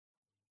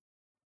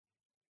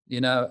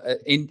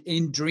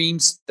 in dream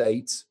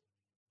state,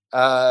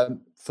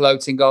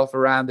 floating off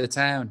around the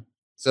town.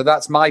 So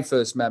that's my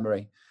first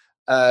memory.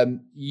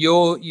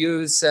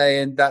 You're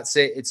saying that's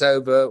it, it's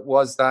over.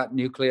 Was that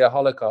nuclear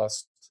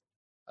holocaust?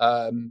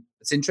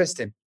 It's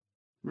interesting.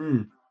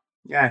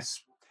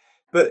 Yes,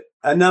 but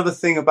another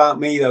thing about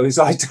me though is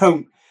I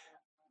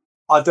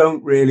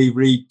don't really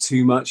read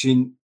too much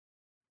in.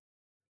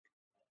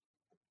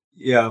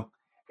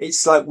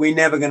 It's like we're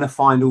never going to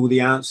find all the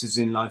answers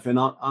in life, and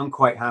I'm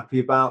quite happy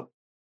about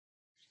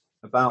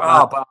that.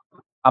 But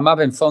I'm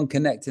having fun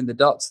connecting the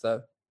dots,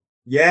 though.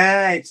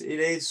 Yeah, it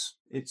is.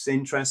 It's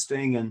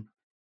interesting, and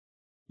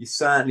you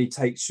certainly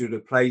takes you to a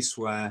place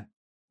where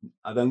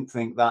I don't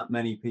think that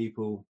many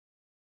people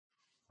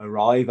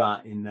arrive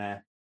at in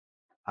their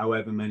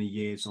however many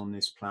years on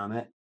this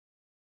planet.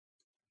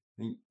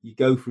 And you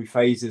go through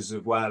phases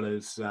as well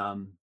as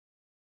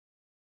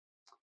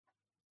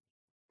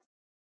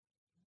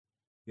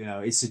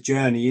it's a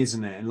journey,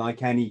 isn't it? And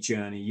like any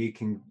journey, you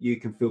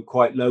can feel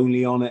quite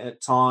lonely on it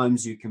at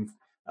times. At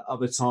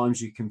other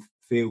times you can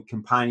feel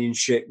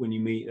companionship when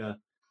you meet a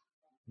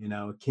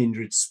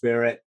kindred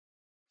spirit.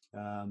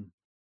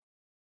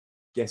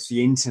 Guess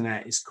the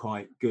internet is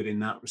quite good in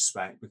that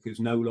respect, because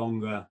no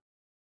longer,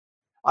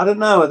 I don't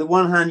know, at the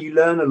one hand you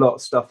learn a lot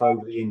of stuff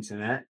over the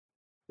internet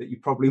that you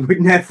probably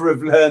would never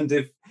have learned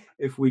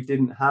if we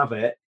didn't have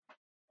it.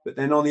 But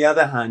then on the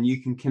other hand,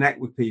 you can connect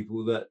with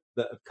people that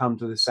have come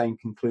to the same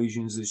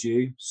conclusions as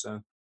you.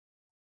 So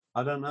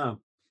I don't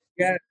know.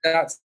 Yeah,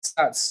 that's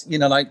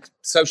like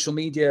social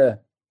media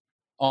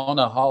on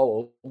a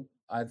whole,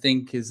 I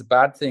think is a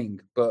bad thing.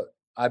 But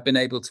I've been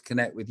able to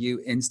connect with you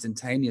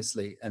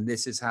instantaneously, and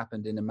this has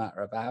happened in a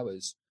matter of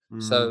hours.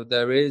 So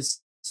there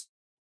is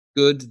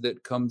good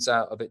that comes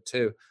out of it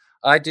too.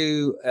 I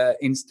do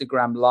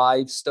Instagram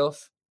live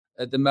stuff.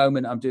 At the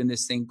moment, I'm doing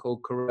this thing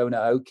called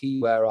Karaoke,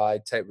 where I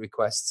take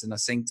requests and I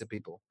sing to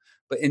people.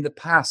 But in the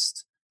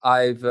past,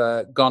 I've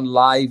gone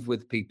live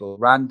with people,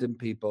 random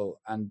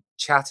people, and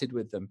chatted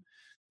with them.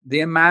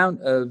 The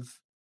amount of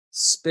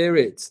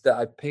spirit that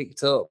I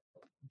picked up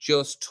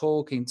just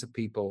talking to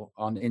people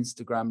on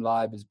Instagram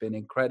Live has been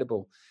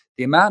incredible.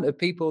 The amount of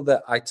people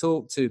that I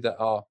talk to that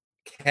are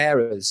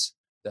carers,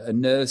 that are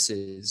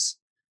nurses,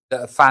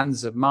 that are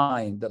fans of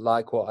mine, that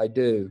like what I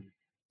do.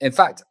 In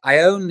fact, I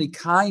only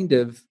kind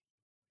of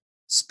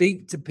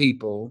speak to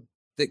people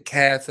that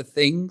care for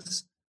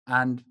things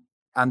and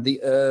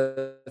the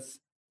earth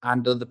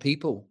and other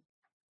people.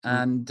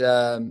 And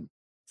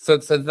for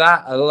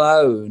that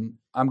alone,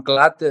 I'm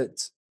glad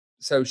that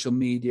social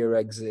media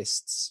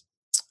exists.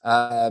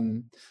 But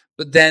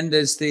then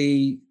there's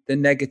the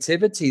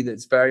negativity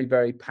that's very,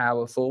 very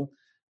powerful,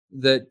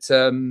 that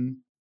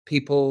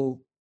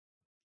people,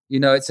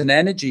 it's an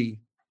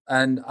energy,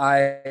 and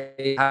I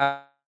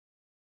have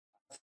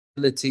the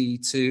ability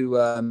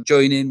to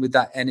join in with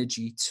that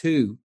energy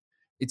too.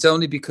 It's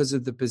only because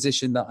of the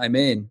position that I'm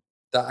in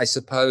that I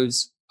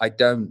suppose I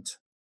don't.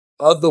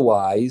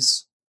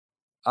 Otherwise,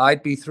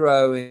 I'd be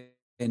throwing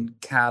in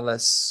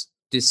callous,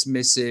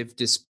 dismissive,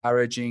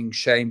 disparaging,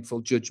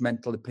 shameful,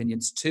 judgmental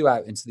opinions too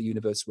out into the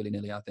universe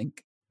willy-nilly, I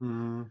think.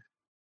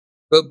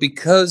 But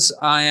because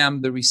I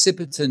am the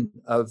recipient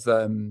of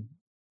that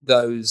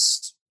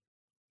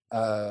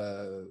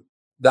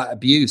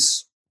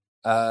abuse,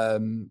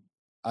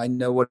 I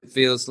know what it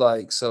feels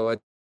like, so I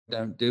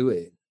don't do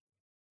it.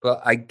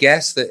 But I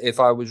guess that if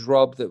I was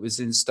Rob, that was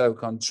in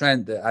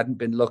Stoke-on-Trent, that hadn't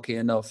been lucky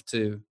enough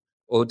to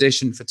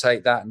audition for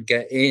Take That and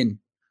get in,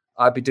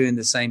 I'd be doing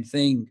the same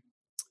thing.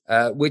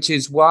 Which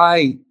is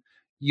why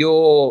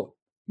your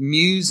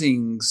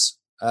musings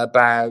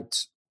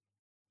about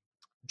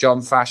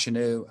John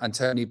Fashanu and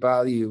Tony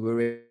Ballew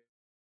were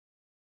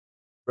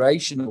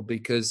inspirational,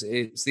 because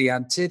it's the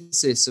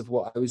antithesis of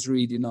what I was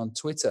reading on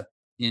Twitter.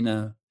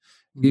 You're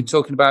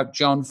talking about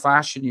John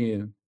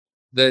Fashanu,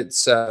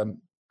 that's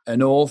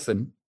an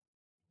orphan,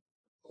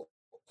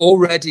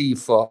 already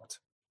fucked,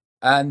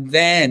 and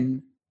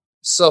then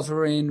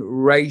suffering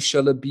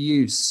racial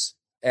abuse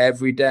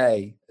every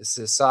day, a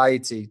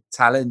society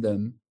telling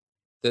them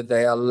that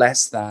they are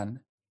less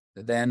than,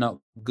 that they are not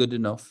good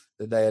enough,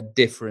 that they are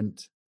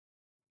different.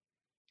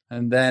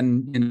 And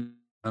then,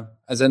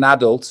 as an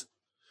adult,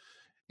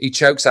 he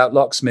chokes out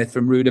Locksmith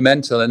from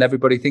Rudimental, and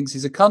everybody thinks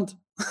he's a cunt.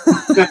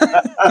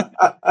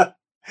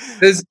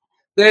 There's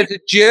a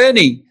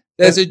journey.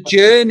 There's a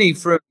journey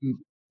from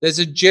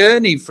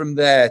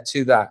there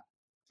to that,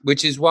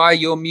 which is why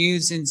your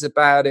musings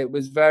about it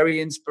was very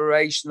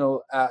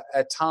inspirational at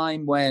a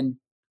time when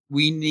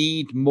we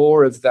need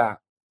more of that.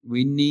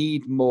 We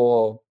need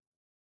more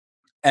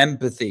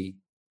empathy.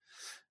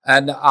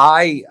 And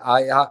I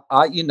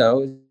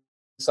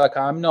it's like,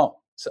 I'm not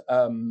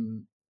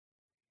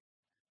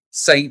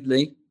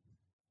saintly.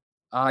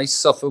 I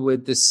suffer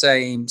with the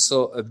same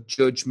sort of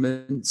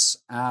judgments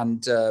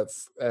and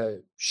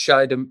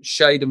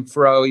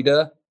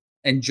schadenfreude,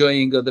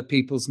 enjoying other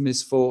people's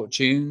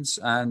misfortunes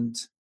and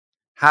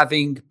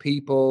having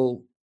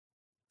people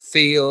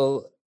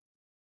feel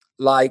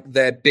like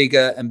they're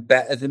bigger and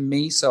better than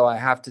me, so I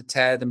have to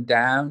tear them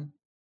down.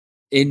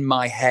 in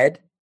my head.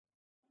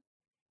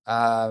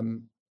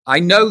 I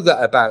know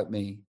that about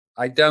me.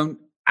 I don't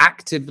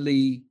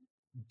actively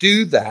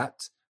do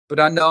that, but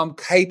I know I'm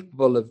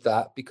capable of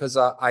that because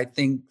I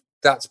think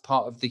that's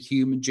part of the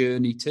human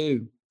journey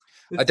too.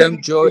 I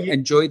don't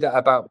enjoy that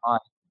about mine.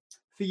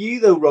 For you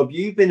though, Rob,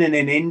 you've been in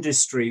an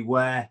industry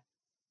where,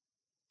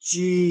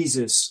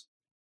 Jesus,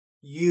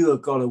 you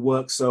have got to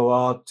work so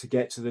hard to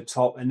get to the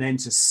top and then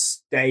to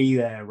stay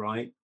there,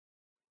 right?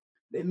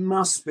 There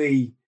must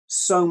be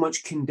so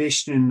much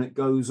conditioning that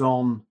goes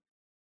on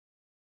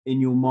in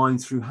your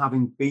mind through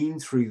having been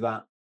through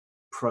that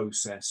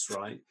process,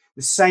 right?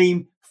 The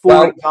same,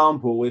 for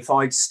example, if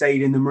I'd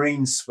stayed in the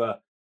Marines for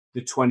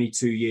the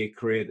 22-year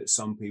career that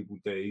some people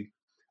do,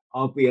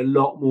 I'd be a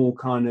lot more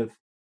kind of,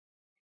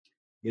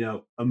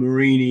 a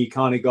Marine-y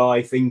kind of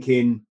guy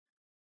thinking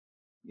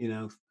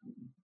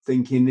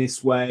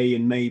this way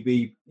and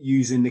maybe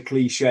using the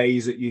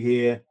cliches that you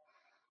hear.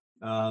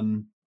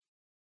 Kind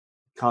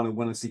of,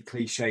 when I see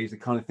cliches, the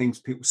kind of things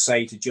people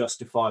say to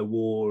justify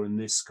war and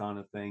this kind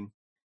of thing.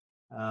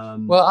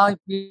 Well,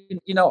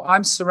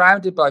 I'm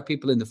surrounded by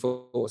people in the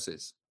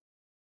forces,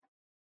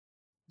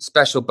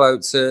 Special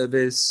Boat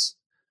Service,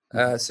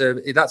 so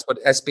that's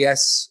what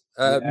SBS,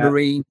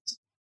 Marines,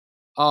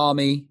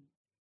 Army,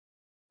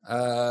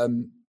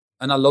 and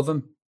I love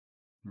them.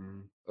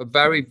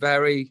 Very,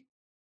 very,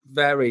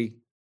 very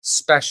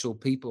special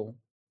people.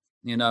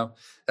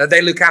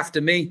 They look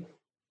after me,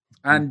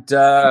 and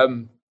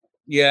I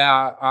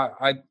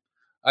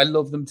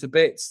love them to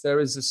bits. There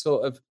is a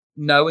sort of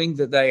knowing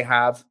that they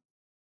have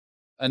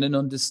and an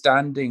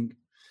understanding.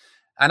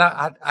 And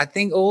I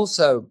think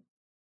also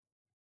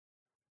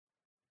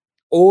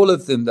all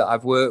of them that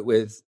I've worked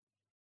with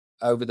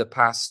over the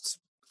past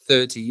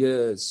 30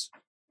 years,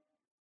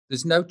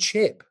 there's no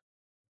chip.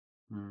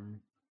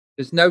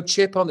 There's no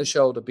chip on the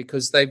shoulder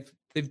because they've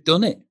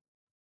done it.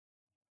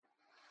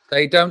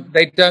 They don't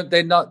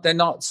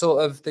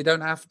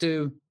have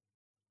to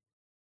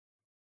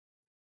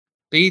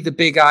be the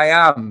big I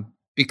am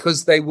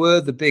because they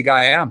were the big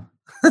I am.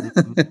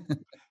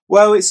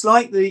 Well, it's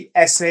like the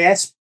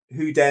SAS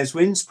Who Dares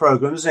Wins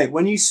program, isn't it?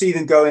 When you see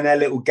them go in their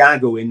little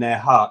gaggle in their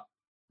hut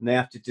and they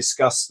have to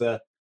discuss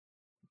I'm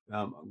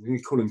going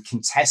to call them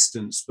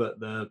contestants, but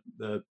the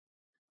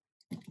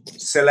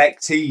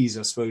selectees,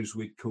 I suppose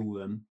we'd call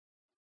them.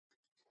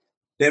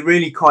 They're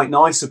really quite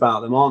nice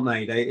about them, aren't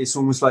they? It's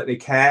almost like they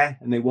care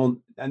and they want,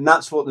 and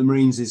that's what the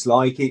Marines is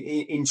like.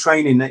 In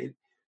training,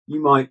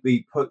 you might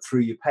be put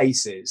through your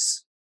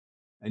paces.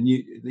 And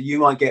you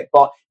might get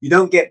you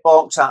don't get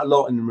barked at a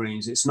lot in the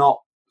Marines. It's not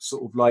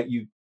sort of like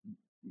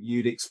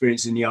you'd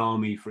experience in the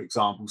Army, for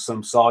example,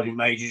 some sergeant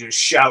major just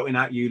shouting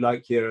at you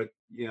like you're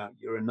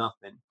a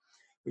nothing.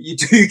 But you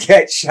do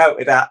get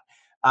shouted at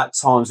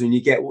times, and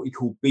you get what you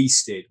call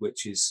beasted,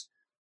 which is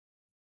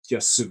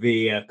just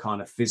severe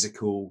kind of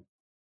physical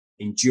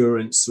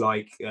endurance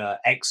like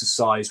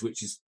exercise,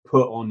 which is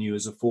put on you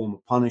as a form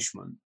of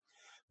punishment.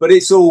 But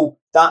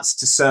that's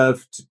to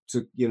serve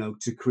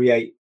to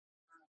create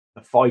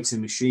a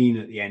fighting machine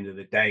at the end of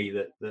the day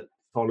that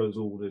follows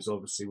orders,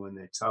 obviously, when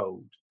they're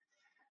told.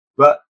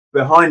 But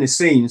behind the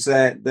scenes,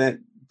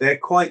 they're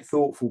quite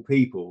thoughtful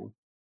people,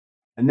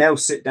 and they'll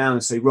sit down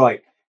and say,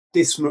 right,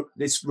 this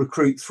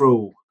recruit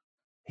Thrall,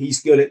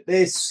 he's good at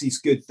this, he's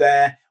good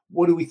there.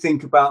 What do we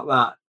think about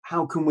that?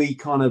 How can we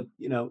kind of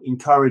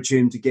encourage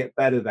him to get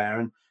better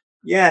there? And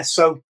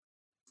so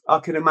I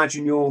can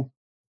imagine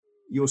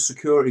your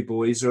security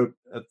boys are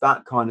of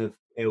that kind of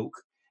ilk.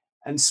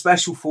 And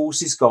special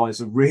forces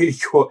guys are really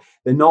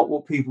they're not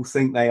what people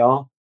think they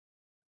are.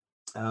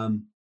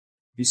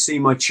 If you see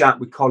my chat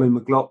with Colin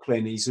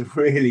McLaughlin, he's a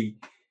really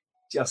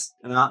just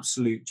an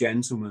absolute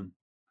gentleman.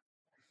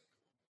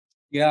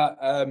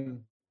 Yeah.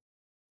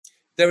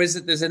 There's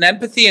an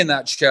empathy in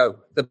that show,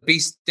 the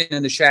beasting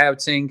and the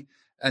shouting,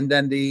 and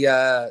then the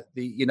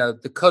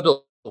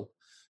cuddle,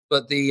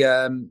 but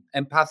the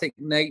empathic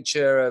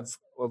nature of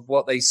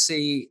what they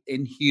see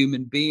in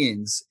human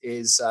beings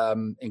is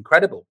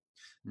incredible.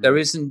 There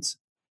isn't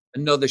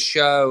another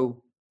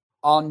show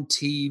on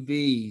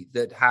TV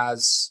that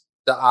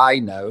I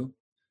know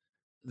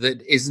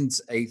that isn't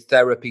a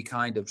therapy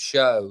kind of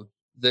show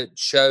that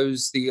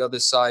shows the other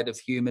side of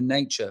human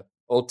nature.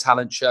 All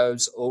talent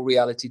shows, all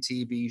reality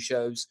TV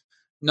shows,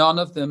 none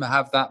of them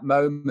have that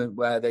moment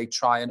where they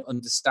try and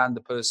understand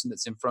the person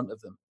that's in front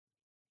of them.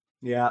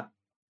 Yeah,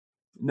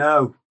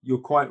 no, you're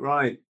quite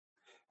right.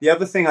 The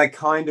other thing I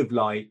kind of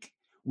like,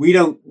 I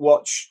don't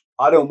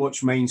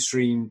watch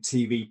mainstream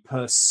TV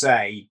per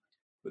se,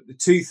 but the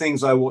two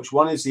things I watch,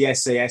 one is the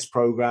SAS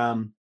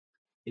program.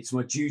 It's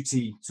my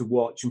duty to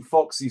watch. And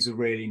Foxy's a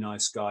really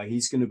nice guy.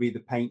 He's going to be the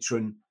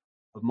patron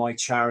of my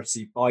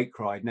charity bike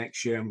ride.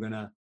 Next year, I'm going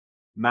to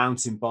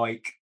mountain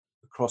bike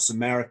across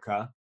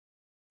America.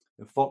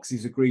 And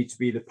Foxy's agreed to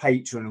be the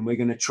patron, and we're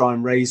going to try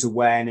and raise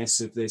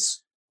awareness of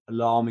this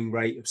alarming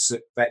rate of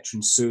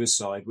veteran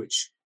suicide,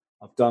 which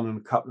I've done on a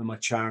couple of my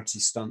charity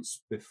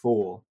stunts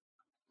before.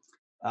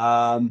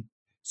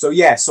 So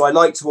I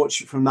like to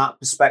watch it from that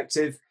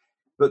perspective.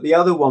 But the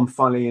other one,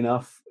 funnily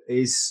enough,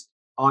 is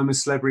I'm a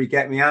celebrity,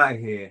 get me out of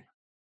here.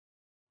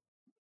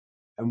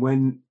 And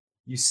when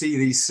you see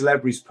these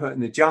celebrities put in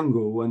the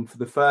jungle, and for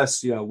the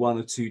first 1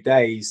 or 2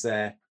 days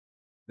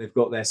they've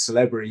got their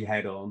celebrity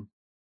head on,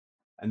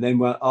 and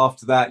then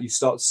after that you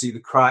start to see the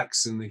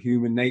cracks and the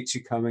human nature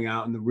coming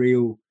out and the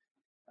real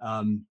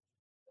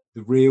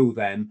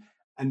them.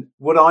 And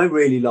what I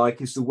really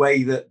like is the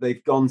way that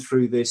they've gone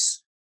through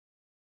this,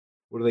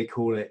 what do they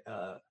call it,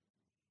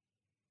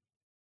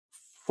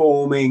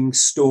 forming,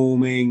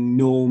 storming,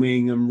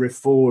 norming, and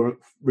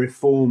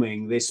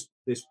reforming this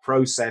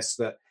process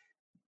that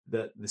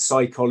the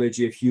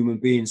psychology of human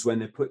beings when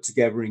they're put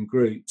together in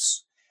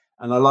groups.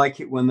 And I like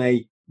it when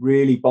they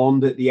really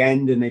bond at the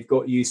end and they've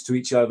got used to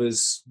each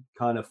other's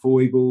kind of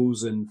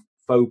foibles and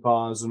faux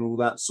pas and all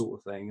that sort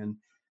of thing,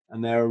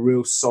 and they're a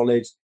real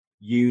solid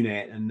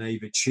unit, and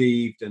they've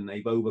achieved and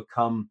they've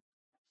overcome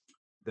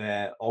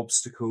their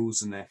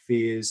obstacles and their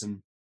fears.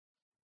 And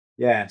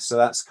so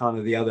that's kind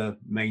of the other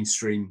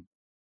mainstream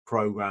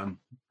program.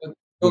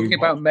 Talking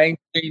about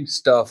mainstream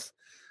stuff,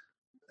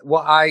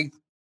 what I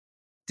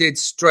did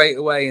straight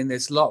away in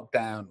this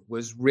lockdown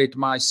was rid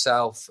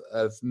myself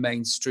of the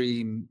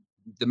mainstream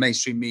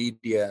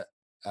media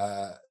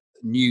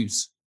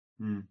news,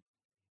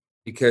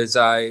 because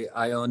I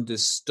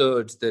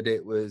understood that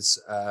it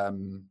was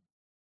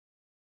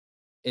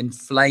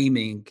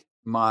inflaming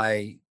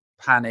my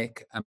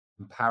panic and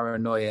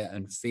paranoia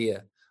and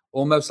fear,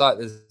 almost like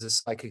there's a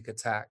psychic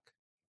attack.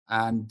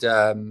 And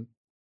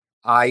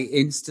I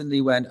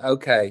instantly went,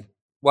 okay,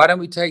 why don't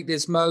we take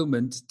this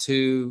moment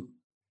to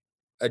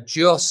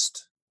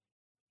adjust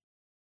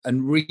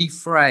and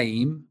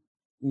reframe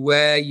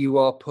where you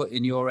are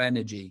putting your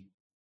energy.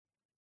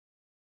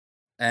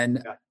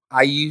 And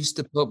I used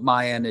to put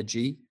my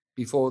energy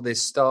before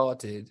this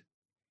started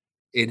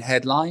in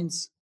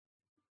headlines.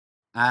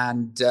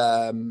 And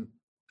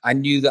I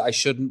knew that I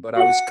shouldn't, but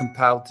I was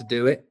compelled to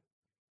do it.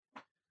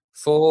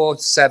 For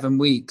 7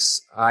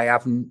 weeks, I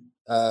haven't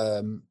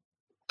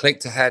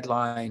clicked a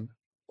headline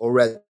or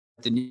read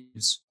the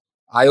news.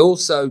 I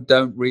also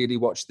don't really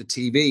watch the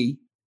TV,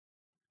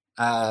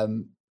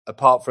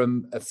 apart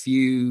from a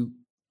few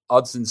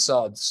odds and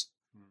sods,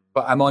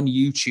 but I'm on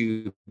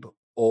YouTube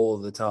all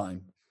the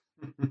time.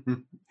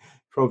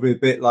 Probably a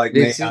bit like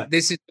this me.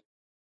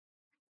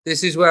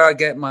 This is where I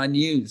get my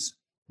news.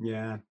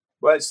 Yeah,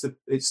 well, it's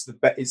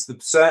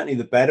certainly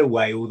the better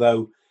way.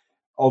 Although,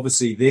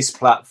 obviously, this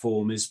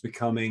platform is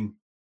becoming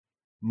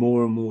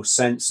more and more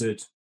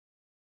censored.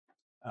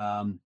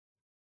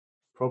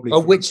 Probably.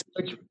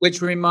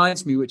 Which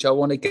reminds me, which I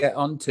want to get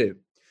onto.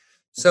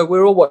 So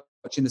we're all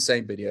watching the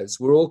same videos.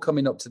 We're all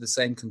coming up to the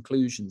same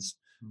conclusions.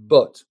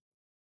 But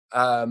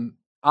I'm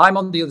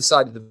on the other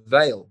side of the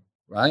veil,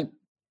 right?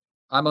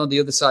 I'm on the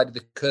other side of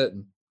the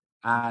curtain.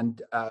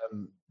 And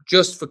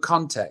just for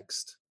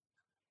context,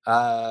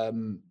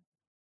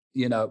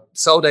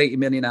 sold 80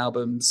 million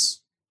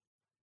albums,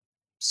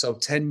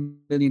 sold 10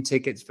 million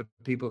tickets for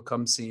people to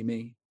come see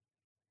me.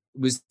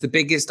 Was the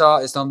biggest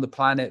artist on the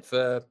planet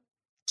for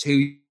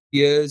 2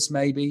 years,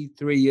 maybe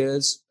 3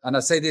 years. And I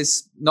say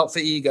this not for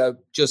ego,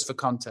 just for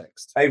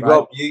context. Hey, right?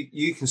 Rob,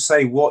 you can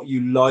say what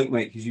you like,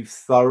 mate, because you've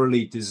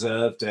thoroughly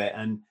deserved it.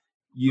 And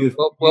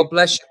well,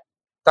 bless you.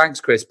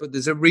 Thanks, Chris. But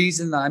there's a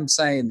reason that I'm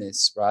saying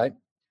this, right?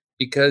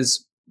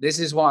 Because this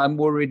is what I'm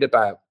worried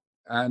about.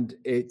 And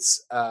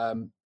it's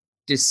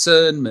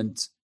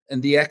discernment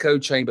and the echo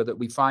chamber that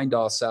we find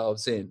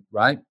ourselves in,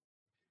 right?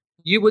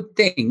 You would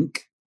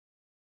think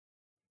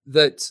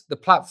that the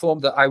platform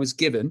that I was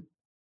given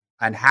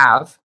and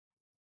have,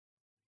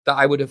 that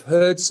I would have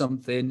heard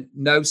something,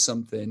 know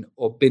something,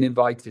 or been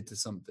invited to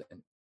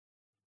something,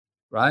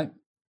 right?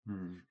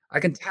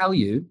 I can tell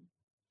you,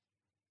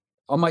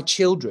 on my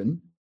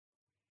children,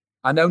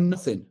 I know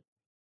nothing.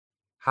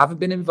 Haven't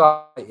been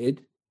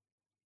invited,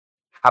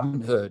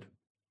 haven't heard.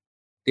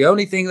 The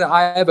only thing that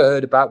I ever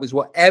heard about was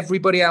what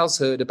everybody else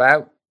heard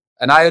about,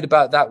 and I heard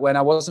about that when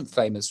I wasn't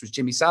famous, was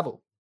Jimmy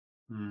Savile,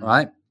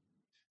 right?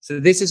 So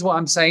this is what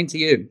I'm saying to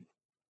you.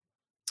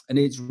 And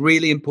it's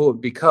really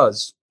important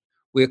because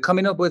we're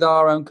coming up with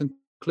our own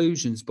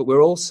conclusions, but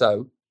we're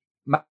also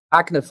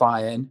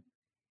magnifying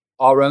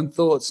our own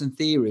thoughts and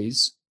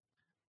theories,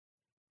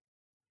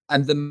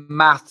 and the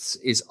maths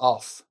is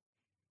off.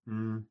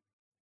 Do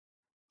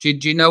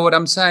you know what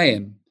I'm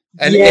saying?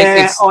 And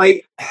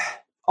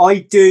I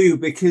do,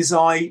 because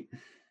I'll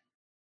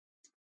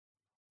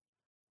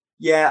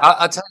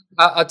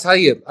tell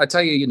you,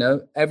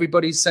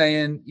 everybody's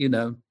saying,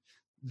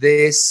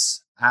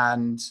 this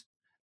and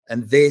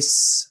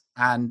this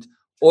and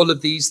all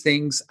of these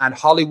things, and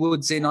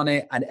Hollywood's in on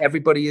it, and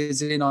everybody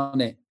is in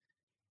on it.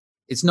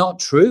 It's not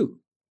true.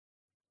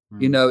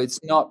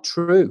 It's not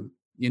true.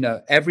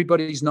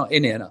 Everybody's not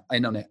in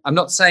on it. I'm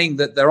not saying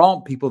that there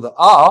aren't people that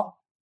are.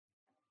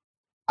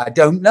 I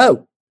don't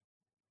know.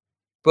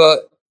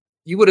 But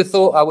you would have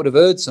thought I would have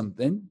heard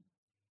something.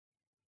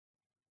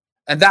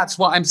 And that's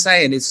what I'm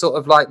saying. It's sort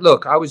of like,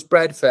 look, I was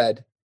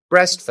breastfed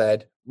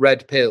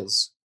red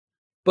pills.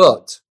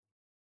 But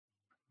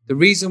the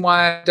reason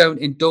why I don't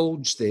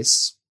indulge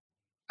this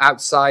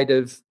outside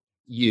of,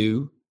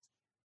 you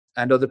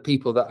and other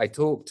people that I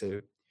talk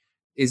to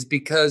is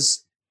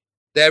because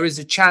there is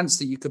a chance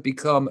that you could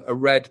become a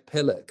red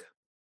pillock.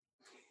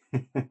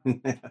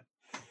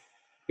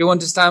 You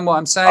understand what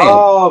I'm saying?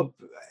 Oh,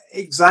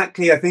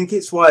 exactly. I think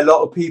it's why a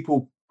lot of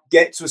people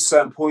get to a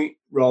certain point,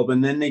 Rob,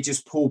 and then they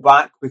just pull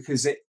back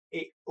because it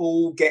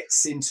all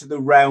gets into the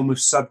realm of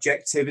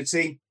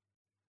subjectivity.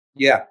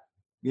 Yeah.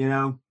 You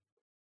know,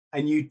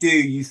 and you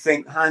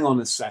think, hang on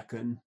a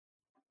second.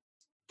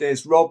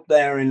 There's Rob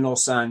there in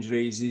Los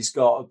Angeles. He's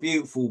got a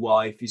beautiful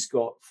wife. He's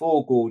got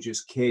 4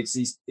 gorgeous kids.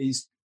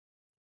 He's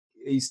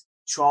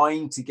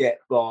trying to get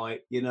by,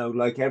 you know,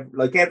 like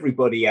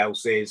everybody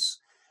else is.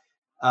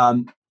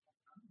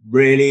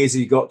 Really, has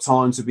he got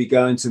time to be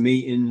going to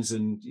meetings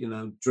and, you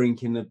know,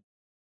 drinking the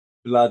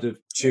blood of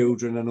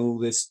children and all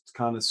this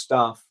kind of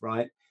stuff,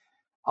 right?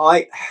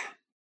 I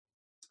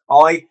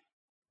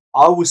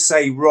would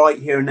say right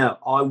here and now,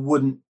 I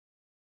wouldn't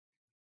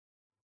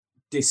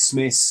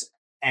dismiss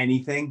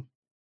anything.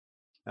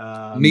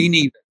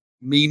 Me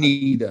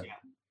neither. Yeah.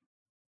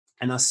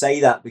 And I say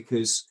that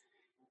because,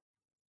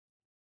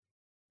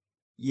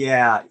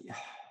 yeah,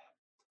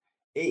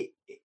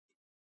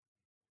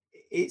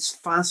 it's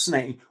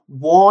fascinating.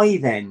 Why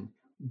then?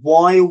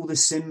 Why all the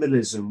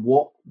symbolism?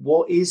 What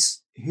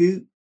is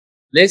who?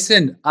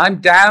 Listen, I'm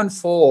down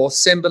for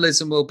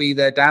symbolism will be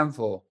their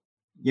downfall.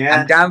 Yeah,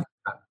 I'm down for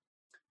that.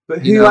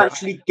 But who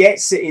actually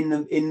gets it in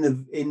the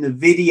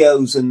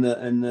videos and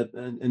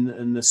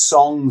the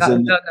songs?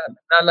 No,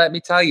 let me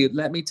tell you.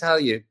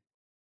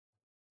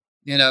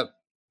 You know,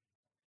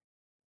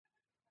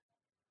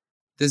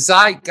 the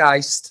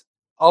zeitgeist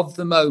of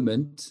the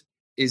moment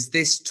is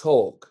this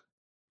talk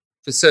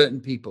for certain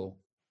people,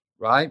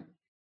 right?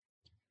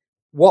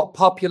 What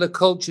popular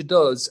culture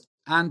does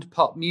and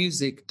pop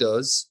music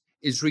does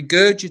is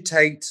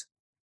regurgitate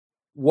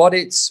what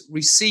it's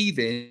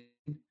receiving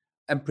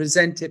and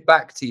present it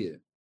back to you.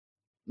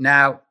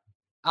 Now,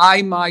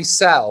 I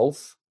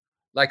myself,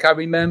 like I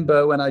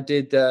remember when I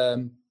did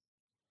the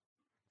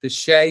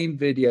Shame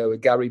video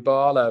with Gary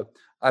Barlow,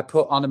 I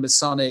put on a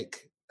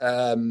Masonic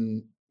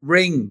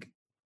ring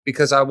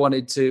because I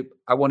wanted to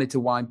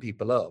wind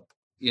people up.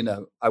 You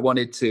know, I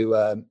wanted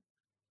to,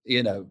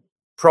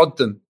 prod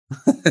them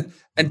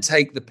and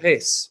take the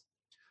piss.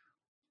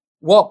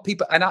 What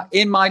people, and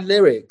in my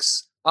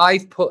lyrics,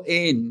 I've put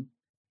in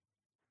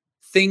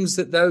things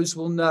that those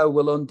will know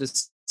will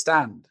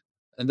understand,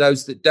 and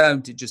those that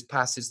don't, it just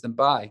passes them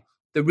by.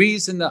 The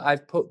reason that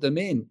I've put them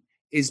in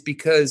is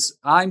because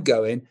I'm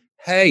going,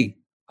 hey,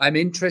 I'm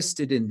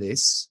interested in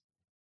this.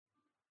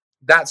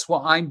 That's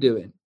what I'm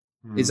doing.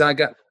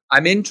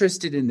 I'm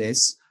interested in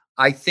this.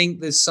 I think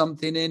there's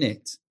something in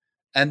it.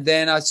 And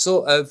then I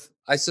suppose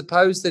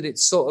that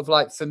it's sort of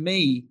like, for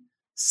me,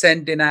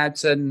 sending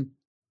out an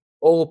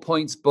all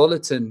points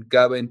bulletin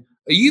going,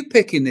 are you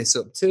picking this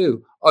up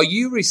too? Are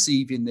you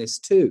receiving this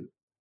too?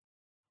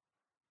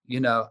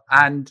 You know,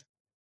 and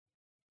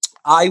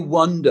I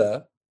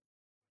wonder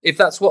if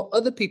that's what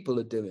other people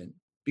are doing,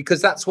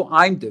 because that's what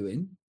I'm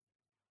doing.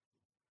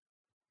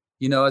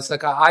 You know, it's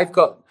like I've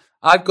got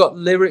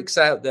lyrics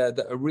out there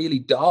that are really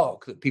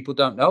dark that people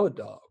don't know are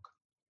dark.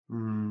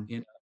 You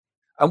know,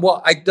 and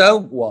what I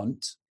don't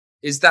want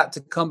is that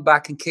to come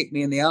back and kick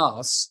me in the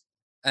arse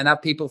and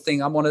have people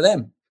think I'm one of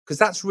them, because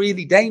that's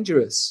really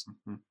dangerous.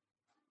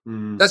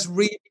 That's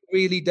really,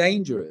 really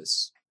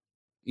dangerous.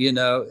 You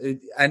know,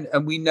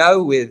 and we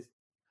know with,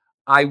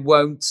 I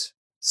won't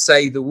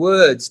say the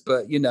words,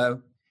 but you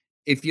know,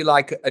 if you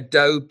like a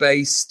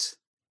dough-based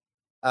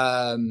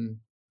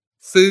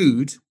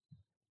food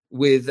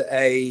with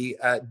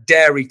a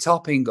dairy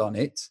topping on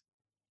it,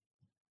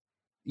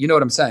 you know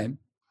what I'm saying?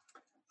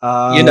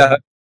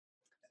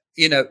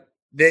 You know,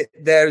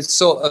 there's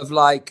sort of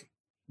like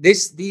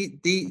this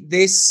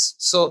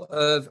sort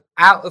of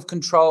out of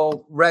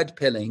control red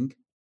pilling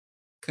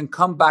can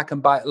come back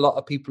and bite a lot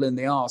of people in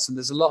the arse, and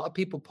there's a lot of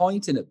people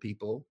pointing at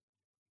people,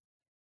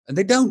 and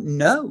they don't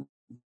know.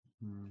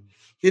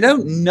 They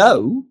don't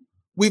know.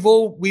 We've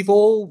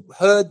all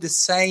heard the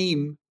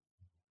same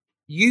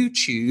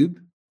YouTube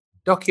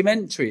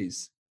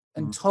documentaries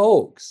and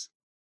talks,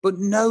 but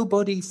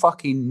nobody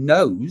fucking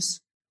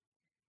knows.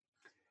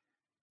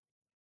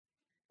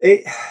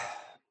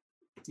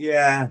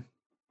 Yeah.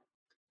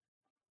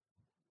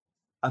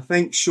 I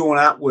think Sean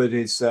Atwood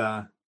is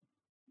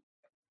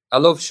I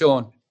love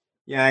Sean.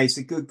 Yeah, he's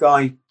a good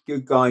guy,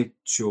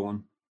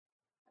 Sean.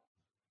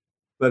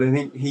 But I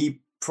think he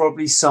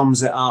probably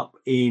sums it up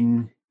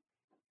in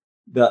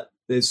that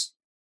there's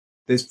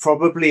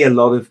probably a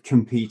lot of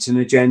competing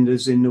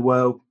agendas in the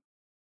world.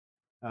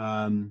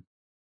 I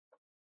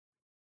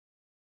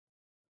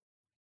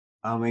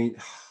mean,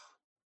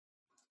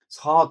 it's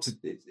hard to.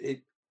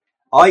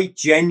 I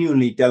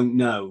genuinely don't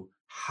know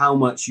how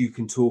much you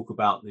can talk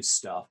about this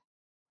stuff,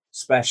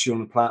 especially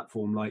on a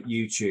platform like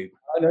YouTube.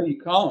 I know you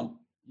can't.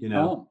 You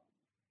know,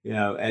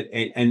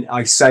 and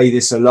I say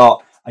this a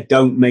lot. I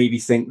don't maybe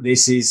think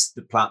this is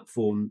the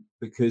platform,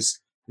 because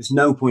there's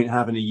no point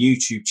having a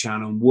YouTube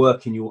channel and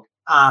working your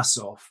ass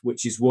off,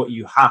 which is what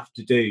you have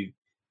to do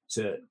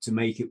to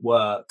make it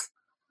work.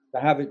 To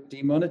have it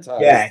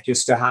demonetized. Yeah,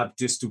 just to have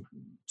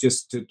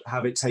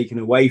it taken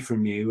away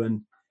from you.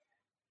 And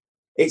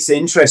it's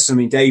interesting. I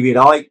mean, David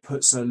Icke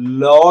puts a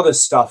lot of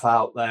stuff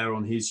out there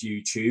on his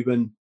YouTube,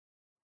 and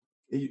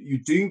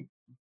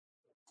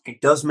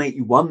it does make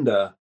you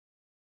wonder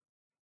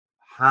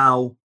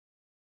how,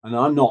 and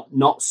I'm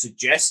not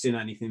suggesting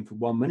anything for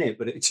 1 minute,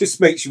 but it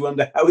just makes you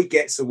wonder how he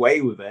gets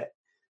away with it.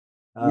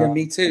 Yeah,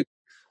 me too.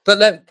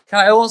 But can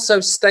I also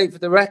state for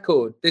the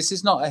record, this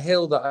is not a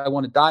hill that I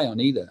want to die on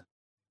either.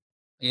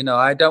 You know,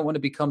 I don't want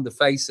to become the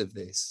face of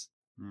this.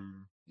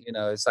 You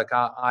know, it's like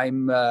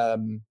I'm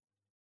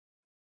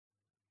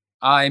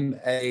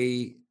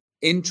a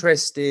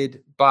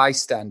interested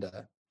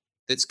bystander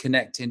that's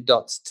connecting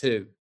dots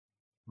too.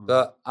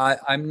 But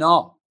I'm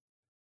not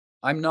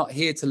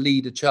here to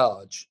lead a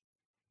charge,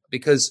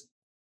 because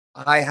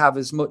I have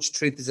as much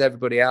truth as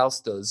everybody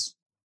else does,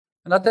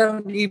 and I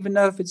don't even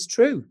know if it's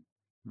true.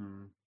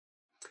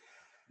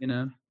 You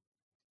know,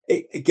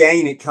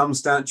 it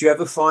comes down. Do you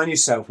ever find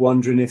yourself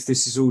wondering if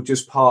this is all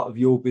just part of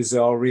your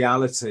bizarre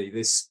reality?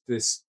 This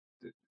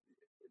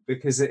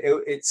because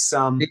it's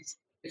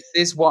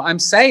This what I'm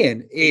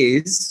saying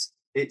is,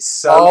 it's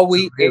so are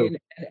we real. in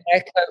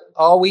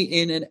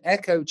an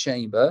echo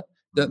chamber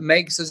that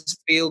makes us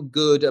feel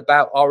good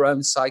about our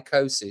own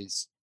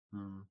psychoses?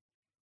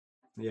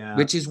 Yeah,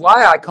 which is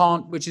why I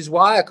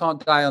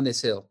can't die on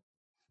this hill.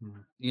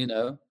 You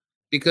know,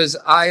 because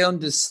I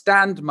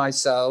understand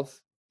myself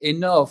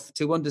enough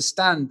to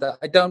understand that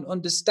I don't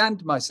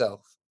understand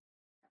myself.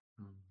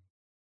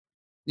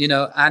 You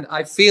know, and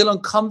I feel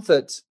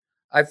uncomfort.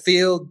 I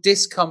feel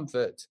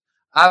discomfort.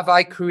 Have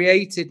I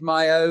created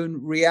my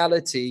own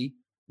reality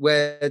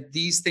where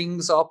these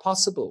things are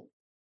possible?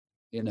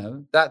 You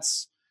know,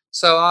 that's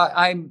so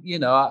I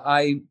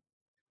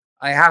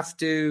have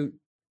to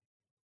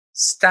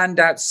stand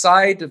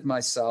outside of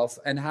myself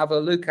and have a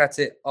look at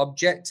it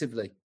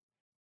objectively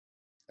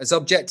as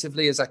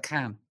I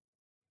can.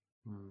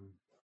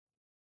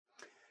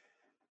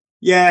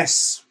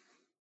 Yes.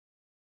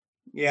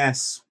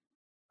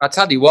 I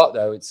tell you what,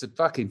 though, it's a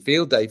fucking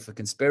field day for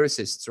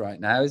conspiracists right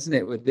now, isn't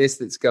it? With this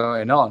that's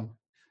going on,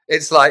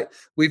 it's like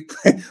we've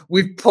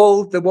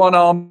pulled the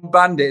one-armed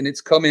bandit and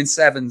it's come in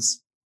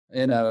sevens.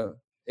 You know,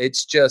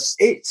 it's just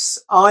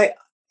it's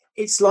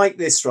like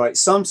this, right?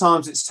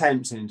 Sometimes it's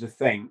tempting to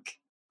think,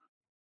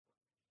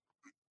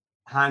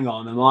 hang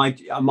on,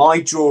 am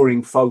I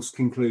drawing false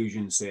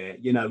conclusions here?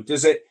 You know,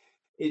 does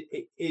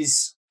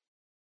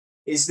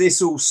is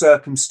this all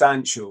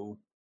circumstantial?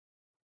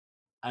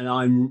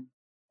 And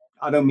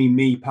I don't mean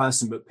me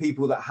personally, but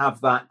people that have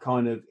that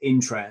kind of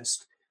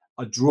interest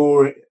are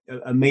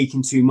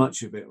making too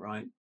much of it,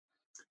 right?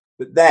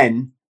 But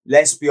then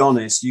let's be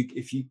honest,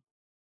 if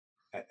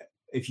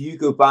you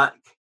go back,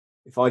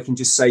 if I can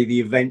just say the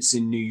events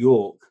in New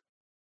York,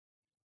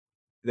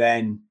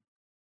 then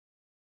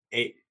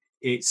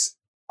it's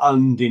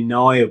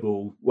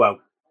undeniable. Well,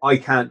 I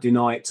can't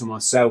deny it to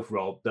myself,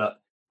 Rob, that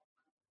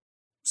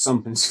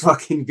something's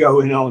fucking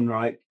going on,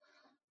 right?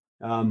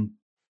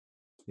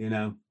 You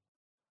know,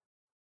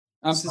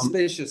 I'm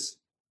suspicious.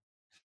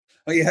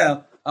 Oh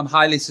yeah, I'm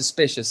highly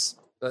suspicious.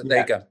 But there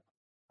you go.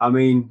 I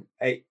mean,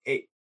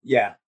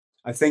 yeah.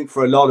 I think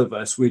for a lot of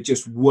us, we're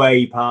just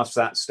way past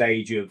that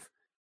stage of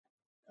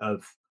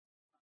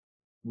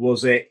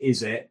was it,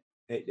 is it?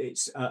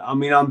 It's. I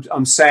mean,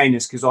 I'm saying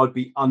this because I'd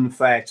be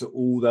unfair to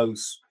all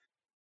those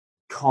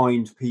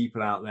kind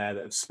people out there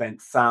that have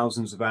spent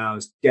thousands of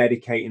hours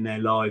dedicating their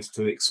lives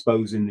to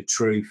exposing the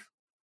truth.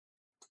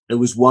 There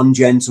was one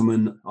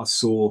gentleman I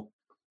saw.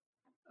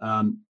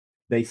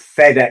 They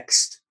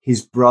FedExed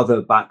his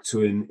brother back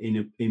to him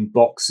in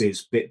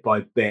boxes, bit by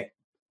bit,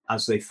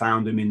 as they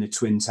found him in the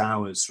Twin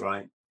Towers,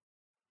 right?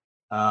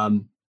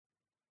 And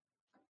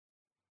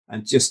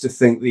just to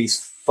think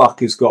these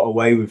fuckers got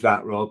away with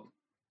that, Rob,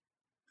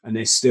 and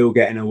they're still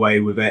getting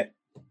away with it.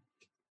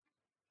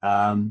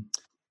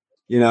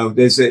 You know,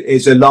 there's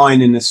a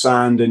line in the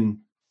sand, and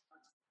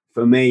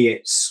for me,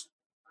 it's,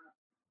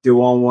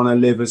 do I want to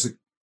live as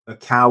a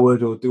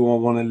coward, or do I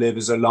want to live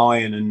as a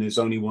lion? And there's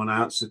only one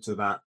answer to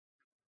that.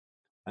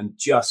 And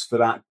just for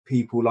that,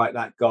 people like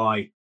that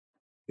guy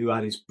who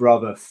had his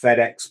brother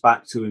FedEx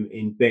back to him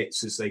in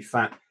bits as they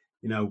found,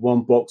 you know,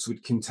 one box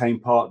would contain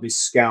part of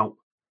his scalp.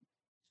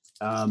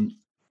 And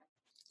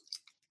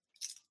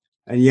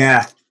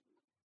yeah,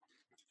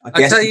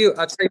 I tell you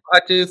what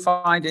I do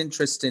find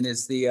interesting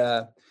is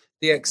the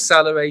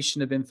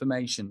acceleration of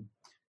information,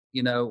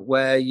 you know,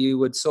 where you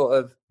would sort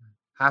of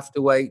have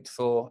to wait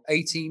for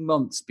 18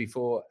 months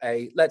before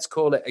let's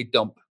call it a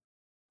dump,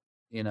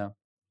 you know.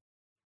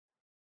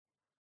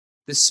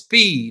 The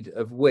speed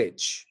of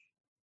which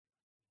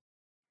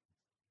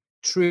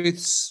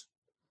truths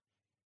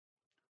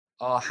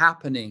are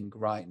happening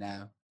right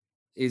now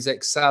is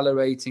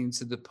accelerating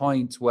to the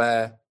point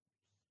where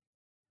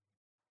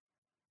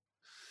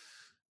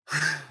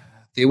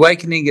the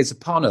awakening is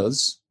upon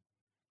us,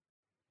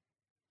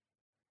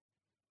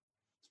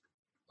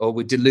 or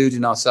we're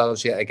deluding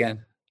ourselves yet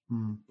again.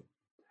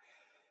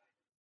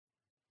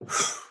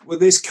 Well,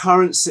 this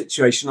current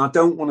situation, I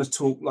don't want to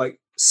talk like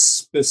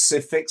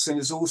specifics, and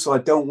it's also I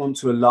don't want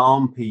to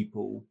alarm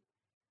people.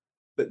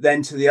 But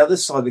then to the other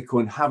side of the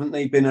coin, haven't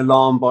they been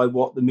alarmed by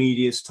what the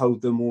media's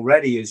told them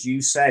already? As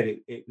you said,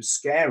 it was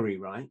scary,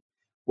 right?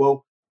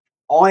 Well,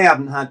 I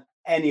haven't had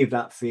any of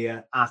that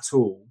fear at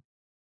all.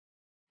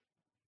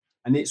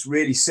 And it's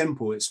really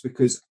simple. It's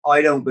because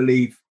I don't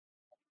believe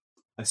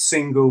a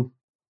single...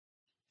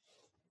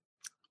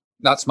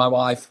 That's my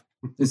wife.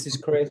 This is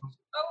Chris. Oh,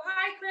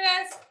 hi,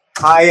 Chris.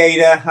 Hi,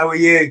 Ada. How are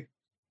you?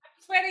 I'm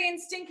sweaty and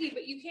stinky,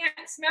 but you can't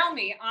smell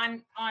me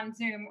on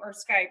Zoom or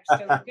Skype. So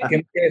Give me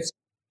a kiss.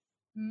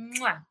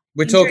 Mwah.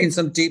 We're talking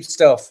some deep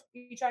stuff.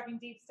 You're talking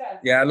deep stuff.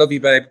 Yeah, I love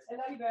you, babe. I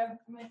love you, babe.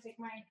 I'm going to take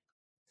my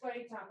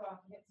sweaty top off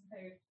and get some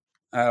food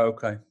Oh,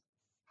 okay.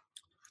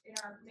 in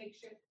our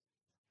makeshift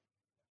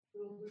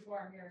little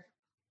boudoir here.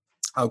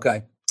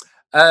 Okay.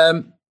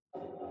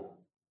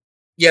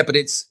 Yeah, but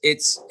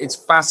it's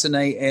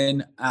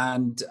fascinating,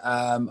 and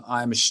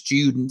I'm a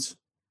student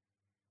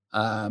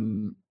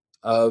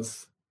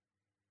of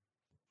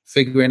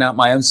figuring out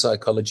my own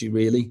psychology,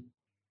 really.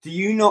 Do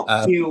you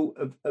not feel,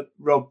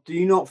 Rob, do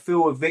you not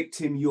feel a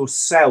victim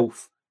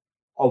yourself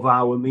of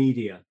our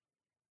media?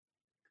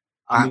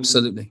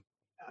 Absolutely.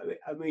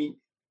 I mean,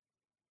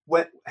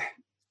 when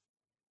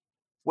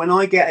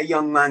I get a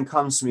young man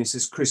comes to me and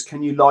says, Chris,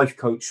 can you life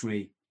coach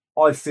me?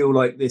 I feel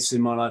like this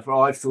in my life,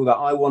 or I feel that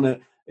I want to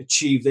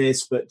achieve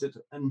this, look,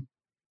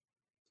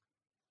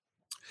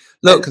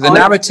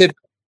 the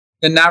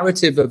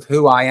narrative of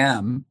who I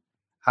am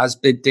has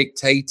been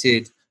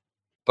dictated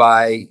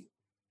by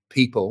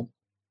people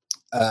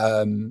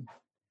that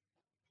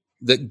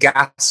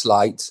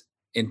gaslight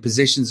in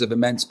positions of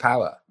immense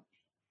power,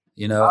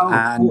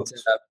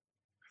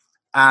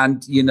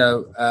 and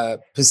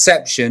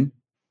perception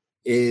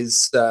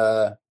is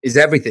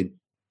everything.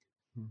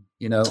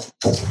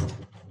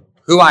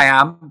 Who I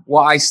am,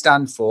 what I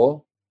stand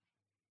for,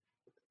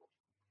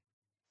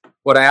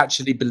 what I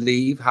actually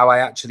believe, how I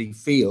actually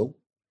feel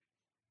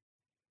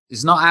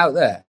is not out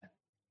there.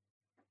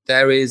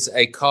 There is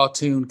a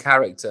cartoon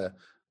character.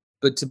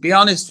 But to be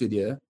honest with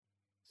you,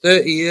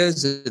 30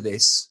 years of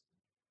this,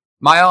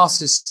 my arse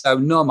is so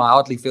numb, I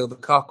hardly feel the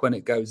cock when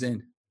it goes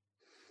in.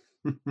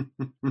 Do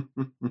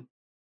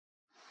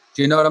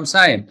you know what I'm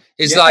saying?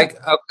 It's like,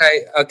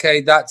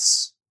 okay,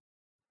 that's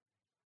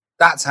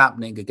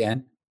happening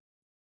again.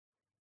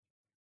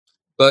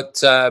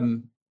 But,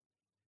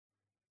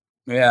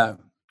 yeah,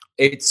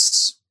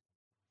 it's,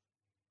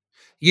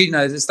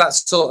 it's that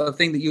sort of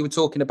thing that you were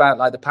talking about,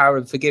 like the power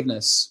of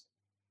forgiveness.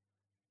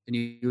 And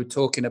you were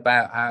talking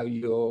about how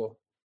you're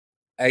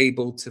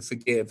able to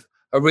forgive.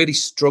 I really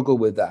struggle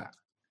with that.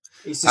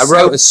 I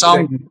wrote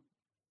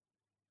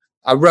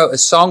a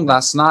song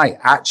last night,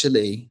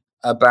 actually,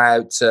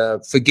 about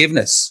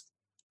forgiveness.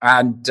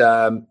 And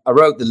I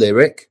wrote the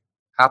lyric,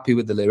 happy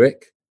with the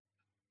lyric.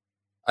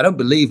 I don't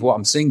believe what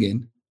I'm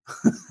singing.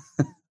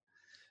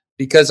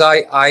 Because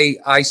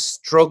I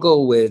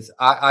struggle with,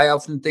 I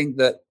often think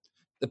that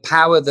the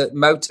power that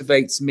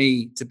motivates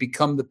me to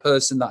become the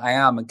person that I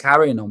am and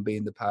carrying on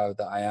being the power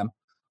that I am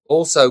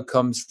also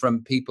comes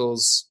from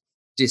people's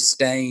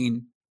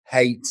disdain,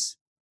 hate,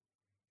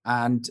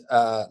 and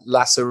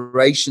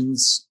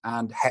lacerations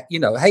and,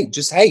 hate,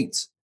 just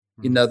hate.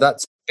 Mm.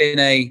 That's been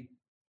a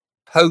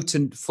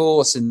potent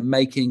force in the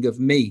making of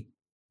me,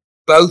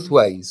 both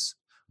ways.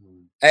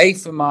 A,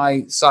 for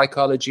my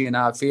psychology and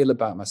how I feel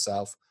about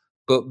myself,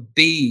 but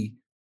B,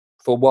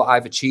 for what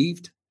I've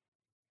achieved.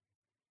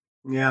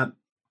 Yeah.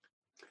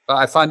 But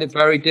I find it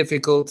very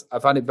difficult.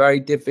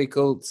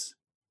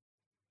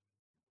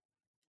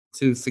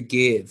 To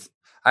forgive.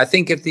 I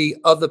think if the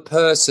other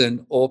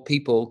person or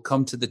people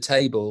come to the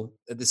table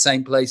at the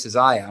same place as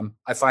I am,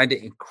 I find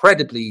it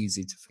incredibly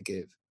easy to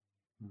forgive.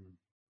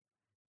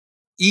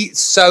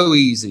 It's so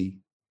easy,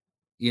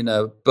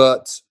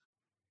 but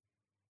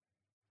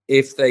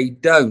if they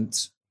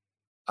don't,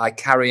 I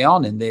carry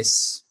on in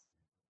this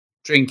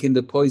drinking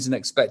the poison,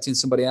 expecting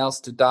somebody else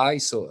to die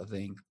sort of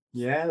thing.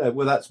 Yeah,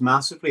 well, that's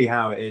massively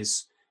how it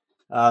is.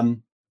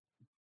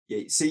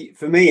 See,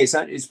 for me,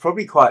 it's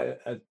probably quite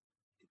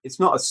it's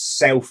not a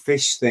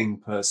selfish thing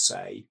per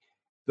se,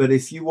 but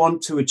if you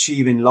want to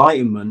achieve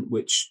enlightenment,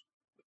 which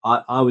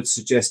I would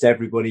suggest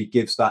everybody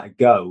gives that a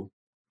go,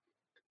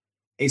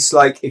 it's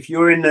like if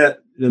you're in the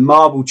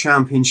marble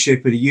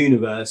championship of the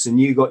universe and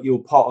you got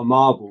your pot of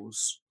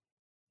marbles,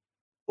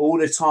 all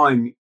the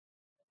time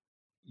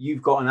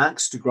you've got an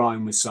axe to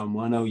grind with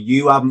someone, or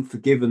you haven't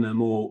forgiven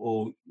them,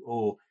 or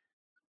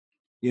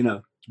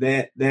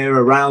they're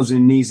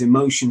arousing these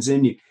emotions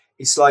in you.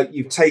 It's like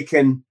you've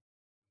taken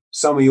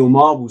some of your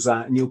marbles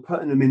out and you're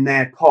putting them in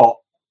their pot,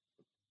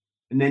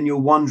 and then you're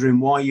wondering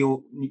why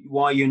you're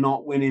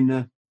not winning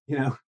the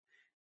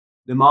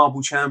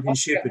marble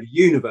championship of the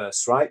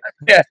universe, right?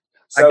 Yeah,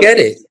 so I get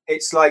it.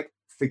 It's like,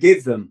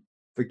 forgive them,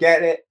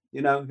 forget it.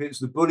 If it's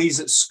the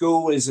bullies at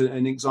school is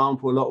an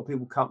example, a lot of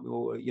people come,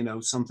 or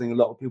something a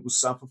lot of people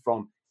suffer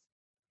from.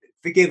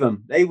 Forgive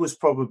them. They was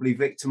probably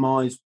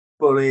victimized,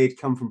 bullied,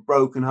 come from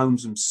broken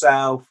homes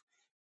themselves.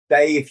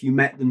 they, if you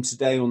met them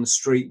today on the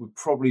street, would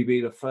probably be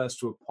the first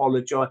to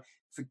apologize.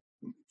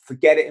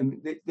 Forget it.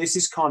 And this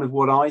is kind of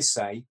what I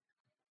say.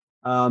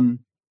 And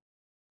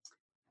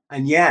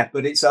yeah,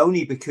 but it's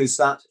only because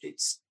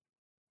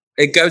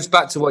it goes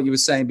back to what you were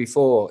saying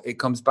before. It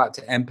comes back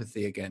to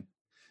empathy again.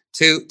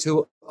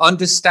 To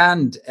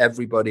understand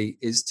everybody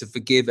is to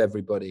forgive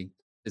everybody,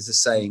 is a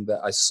saying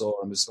that I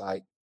saw and was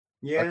like,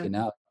 yeah, fucking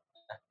hell.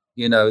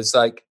 You know, it's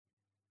like,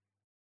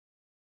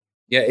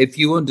 yeah, if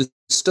you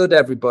understood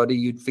everybody,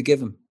 you'd forgive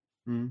them.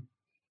 Mm.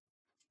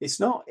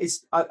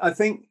 I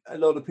think a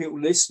lot of people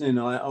listening,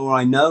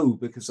 I know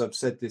because I've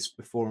said this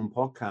before on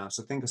podcasts.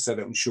 I think I said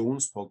it on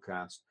Sean's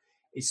podcast.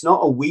 It's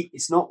not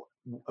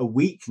a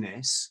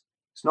weakness.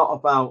 It's not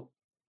about,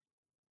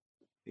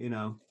 you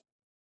know.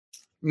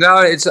 No,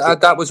 it's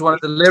that was one of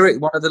the lyrics.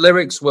 One of the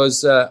lyrics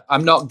was,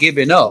 "I'm not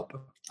giving up.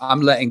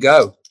 I'm letting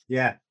go."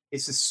 Yeah,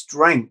 it's a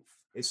strength.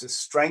 It's a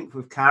strength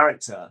of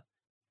character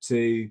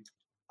to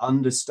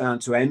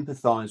understand, to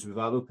empathize with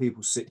other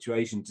people's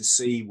situation, to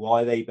see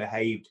why they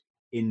behaved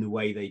in the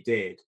way they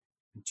did,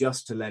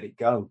 just to let it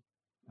go.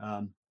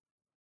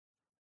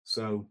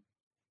 So,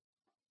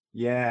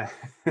 yeah,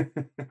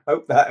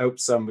 hope that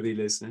helps somebody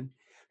listening.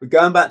 But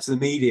going back to the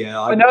media,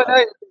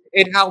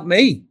 it helped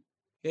me.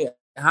 It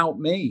helped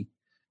me.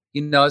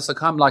 You know, it's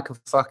like I'm like a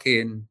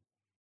fucking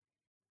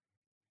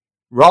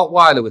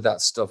Rottweiler with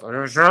that stuff.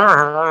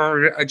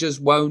 I just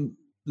won't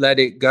let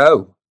it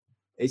go.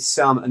 It's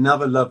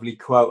another lovely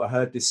quote. I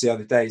heard this the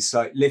other day. It's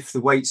like, lift the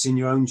weights in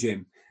your own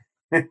gym.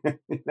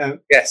 You know?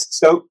 Yes.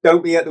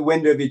 Don't be at the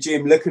window of your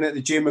gym looking at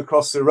the gym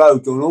across the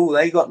road going, oh,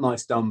 they got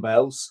nice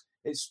dumbbells.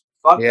 It's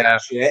fuck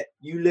that shit.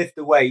 You lift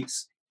the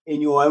weights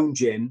in your own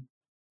gym.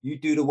 You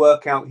do the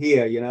workout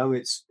here. You know,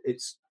 it's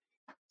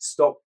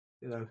stop.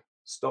 You know,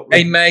 stop.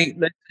 Hey mate,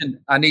 listen.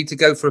 I need to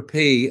go for a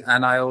pee,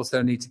 and I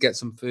also need to get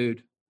some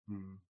food.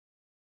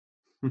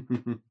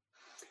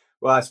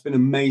 Well, it's been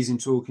amazing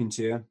talking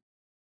to you.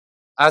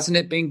 Hasn't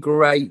it been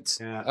great?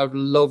 Yeah. I've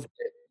loved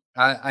it.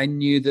 I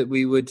knew that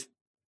we would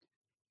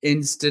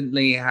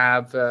instantly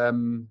have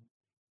an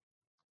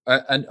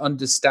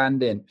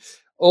understanding.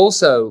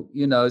 Also,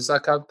 you know, it's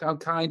like I'm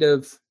kind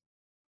of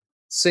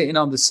sitting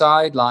on the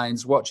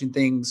sidelines watching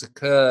things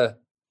occur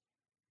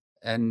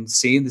and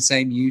seeing the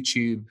same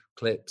YouTube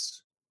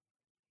clips,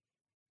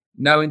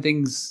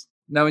 knowing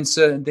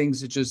certain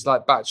things are just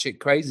like batshit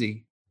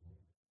crazy,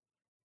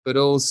 but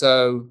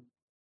also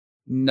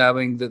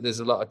knowing that there's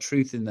a lot of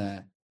truth in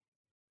there.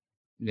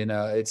 You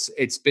know,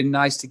 it's been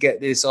nice to get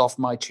this off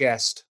my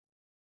chest.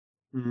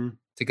 Mm-hmm.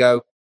 To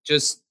go,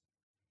 just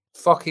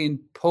fucking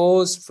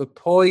pause for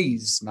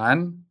poise,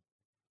 man.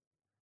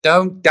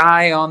 Don't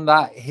die on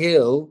that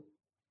hill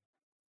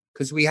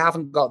because we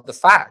haven't got the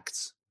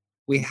facts.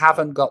 We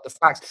haven't got the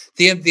facts.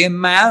 The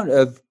amount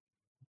of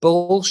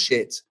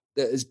bullshit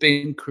that has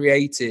been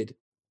created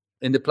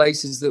in the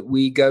places that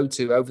we go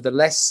to over the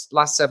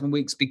last 7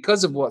 weeks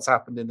because of what's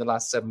happened in the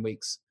last 7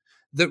 weeks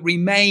that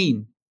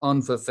remain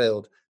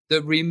unfulfilled,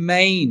 that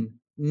remain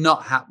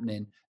not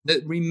happening,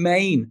 that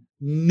remain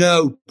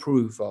no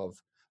proof of,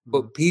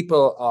 but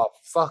people are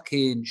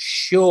fucking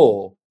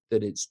sure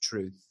that it's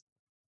truth.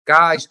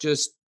 Guys,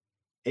 just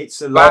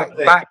it's a lot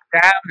back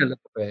down a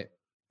little bit.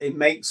 It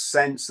makes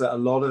sense that a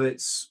lot of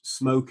it's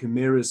smoke and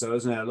mirrors, though,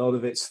 isn't it? A lot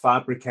of it's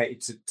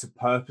fabricated to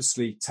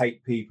purposely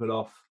take people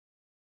off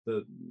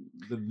the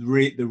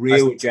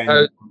real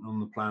agenda on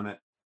the planet.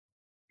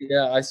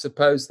 Yeah, I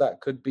suppose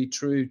that could be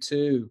true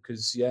too.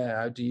 Because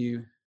how do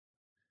you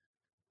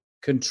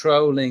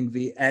controlling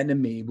the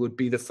enemy would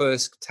be the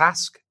first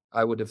task,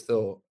 I would have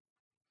thought.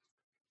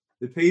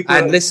 The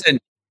people listen,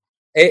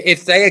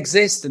 if they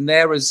exist and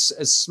they're as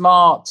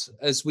smart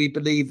as we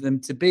believe them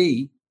to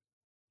be,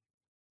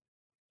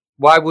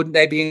 why wouldn't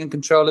they be in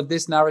control of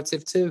this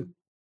narrative too?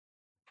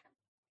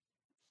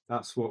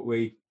 That's what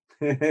we.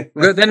 But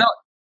they're not.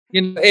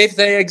 You know, if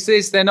they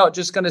exist, they're not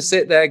just going to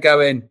sit there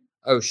going,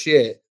 "Oh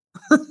shit."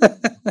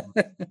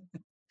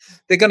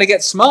 They're going to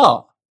get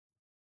smart.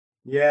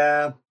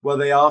 Yeah, well,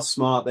 they are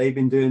smart. They've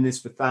been doing this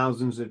for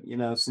thousands of,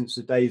 since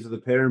the days of the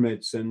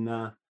pyramids, and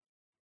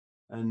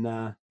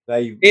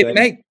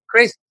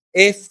Chris,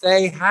 if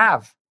they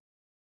have.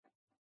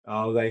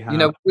 Oh, they have. You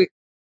know,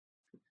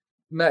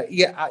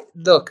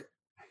 look,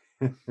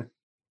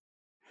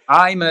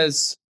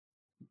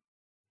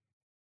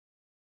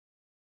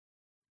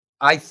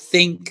 I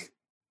think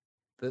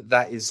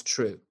that is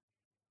true.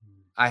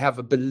 I have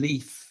a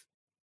belief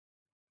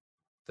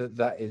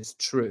that is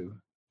true.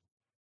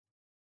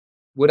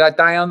 Would I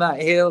die on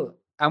that hill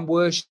and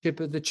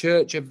worship at the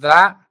church of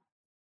that?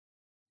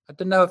 I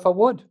don't know if I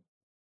would.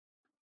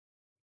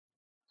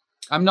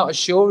 I'm not as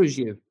sure as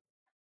you.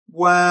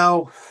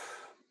 Well,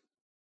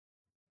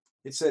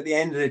 it's at the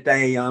end of the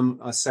day,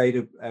 I say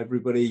to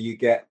everybody, you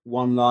get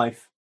one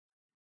life.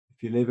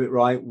 If you live it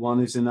right,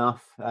 one is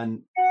enough.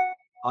 And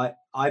I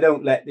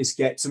don't let this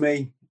get to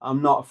me.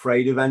 I'm not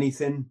afraid of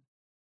anything,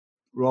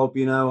 Rob.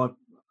 I'm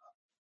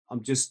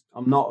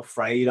not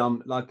afraid.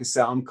 I'm, like I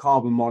said, I'm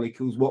carbon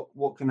molecules.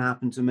 What can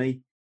happen to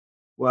me?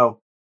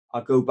 Well,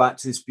 I go back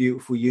to this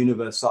beautiful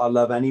universe that I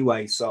love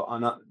anyway. So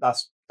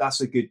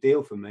that's a good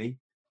deal for me.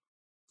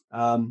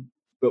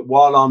 But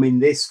while I'm in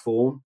this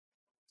form,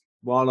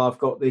 while I've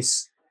got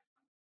this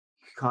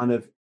kind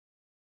of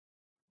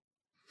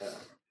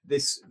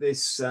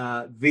this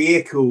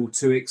vehicle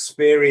to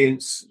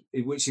experience,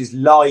 which is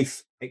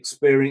life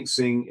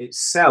experiencing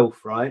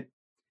itself, right?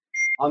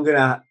 I'm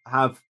gonna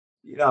have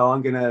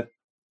the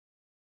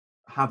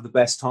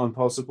best time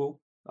possible.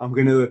 I'm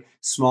gonna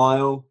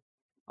smile.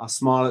 I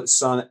smile at the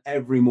sun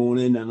every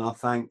morning, and I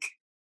thank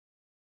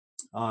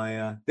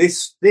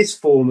this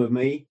form of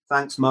me.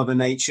 Thanks, Mother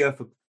Nature,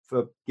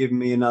 for giving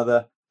me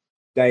another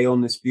day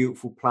on this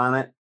beautiful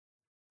planet.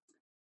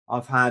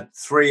 I've had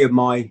three of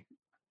my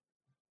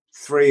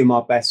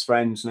best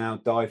friends now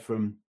die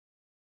from.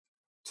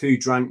 2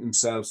 drank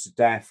themselves to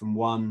death, and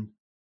 1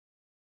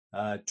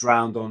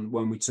 drowned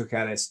when we took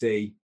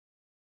LSD.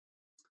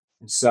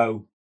 And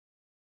so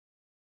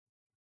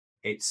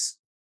it's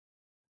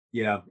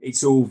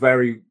all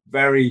very,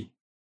 very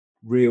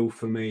real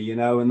for me,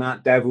 and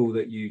that devil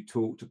that you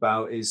talked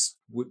about is,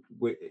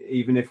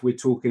 even if we're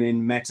talking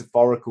in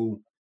metaphorical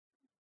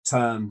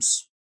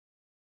terms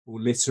or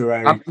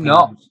literary terms.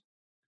 Not.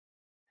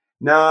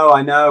 No,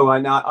 I know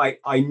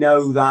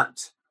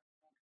that.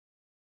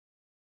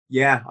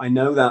 Yeah, I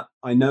know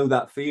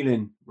that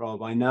feeling,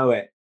 Rob. I know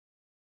it.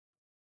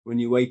 When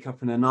you wake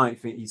up in the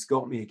night, think, he's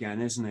got me again,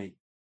 isn't he?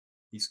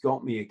 He's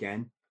got me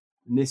again.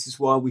 And this is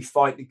why we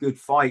fight the good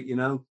fight,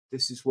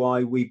 This is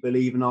why we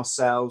believe in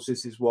ourselves.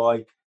 This is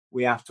why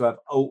we have to have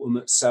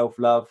ultimate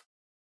self-love.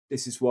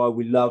 This is why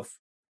we love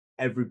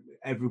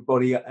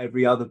everybody,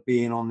 every other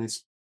being on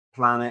this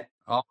planet.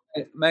 Oh,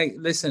 mate,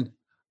 listen,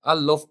 I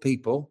love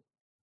people.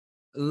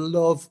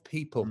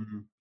 Mm-hmm.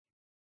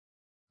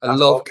 I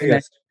love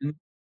connection.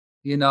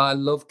 I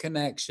love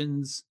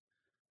connections.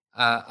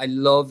 I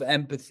love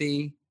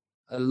empathy.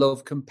 I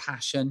love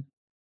compassion.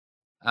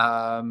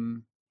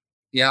 I'm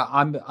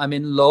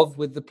in love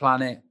with the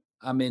planet.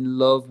 I'm in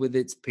love with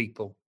its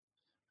people.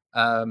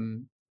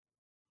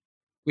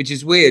 Which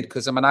is weird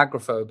because I'm an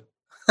agoraphobe.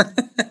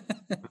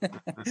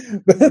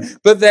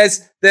 but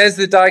there's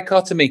the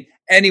dichotomy.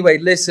 Anyway,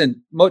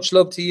 listen, much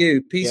love to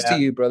you. Peace to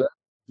you, brother.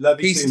 Love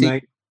you too,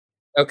 mate.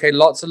 Okay,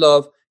 lots of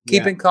love.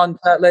 Keep in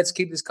contact. Let's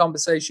keep this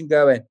conversation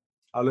going.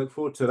 I look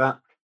forward to that.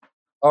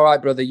 All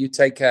right, brother. You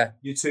take care.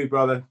 You too,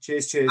 brother.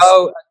 Cheers.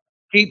 Oh,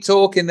 keep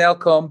talking. They'll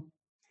come.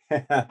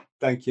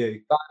 Thank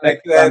you. Bye,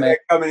 they're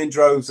coming in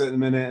droves at the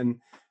minute,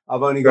 and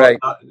I've only got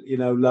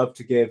love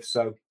to give.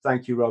 So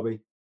thank you,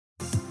 Robbie.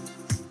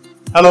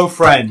 Hello,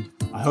 friend.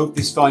 I hope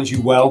this finds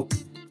you well.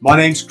 My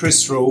name's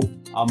Chris Thrall.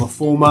 I'm a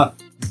former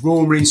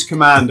Royal Marines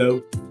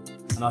Commando,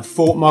 and I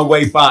fought my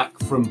way back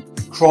from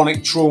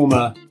chronic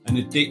trauma and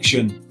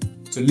addiction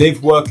to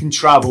live, work and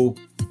travel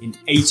in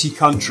 80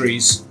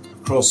 countries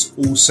across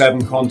all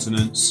 7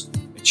 continents,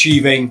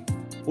 achieving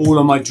all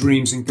of my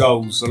dreams and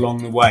goals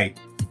along the way.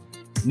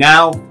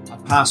 Now I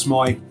pass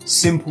my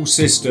simple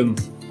system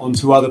on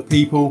to other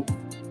people,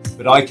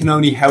 but I can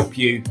only help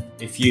you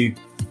if you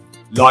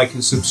like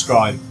and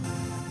subscribe.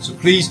 So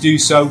please do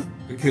so,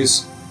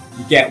 because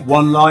you get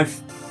one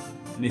life,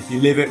 and if you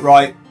live it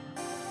right,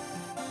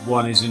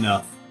 one is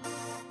enough.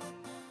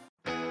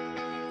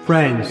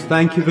 Friends,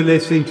 thank you for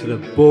listening to the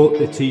Bought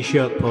the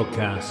T-Shirt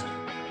podcast.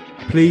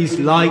 Please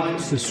like,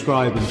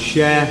 subscribe and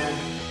share,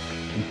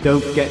 and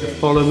don't forget to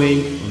follow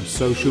me on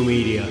social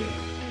media.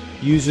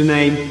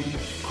 Username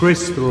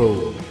Chris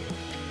Thrall,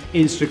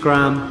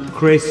 Instagram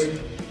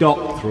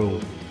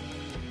Chris.Thrall.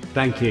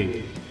 Thank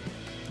you.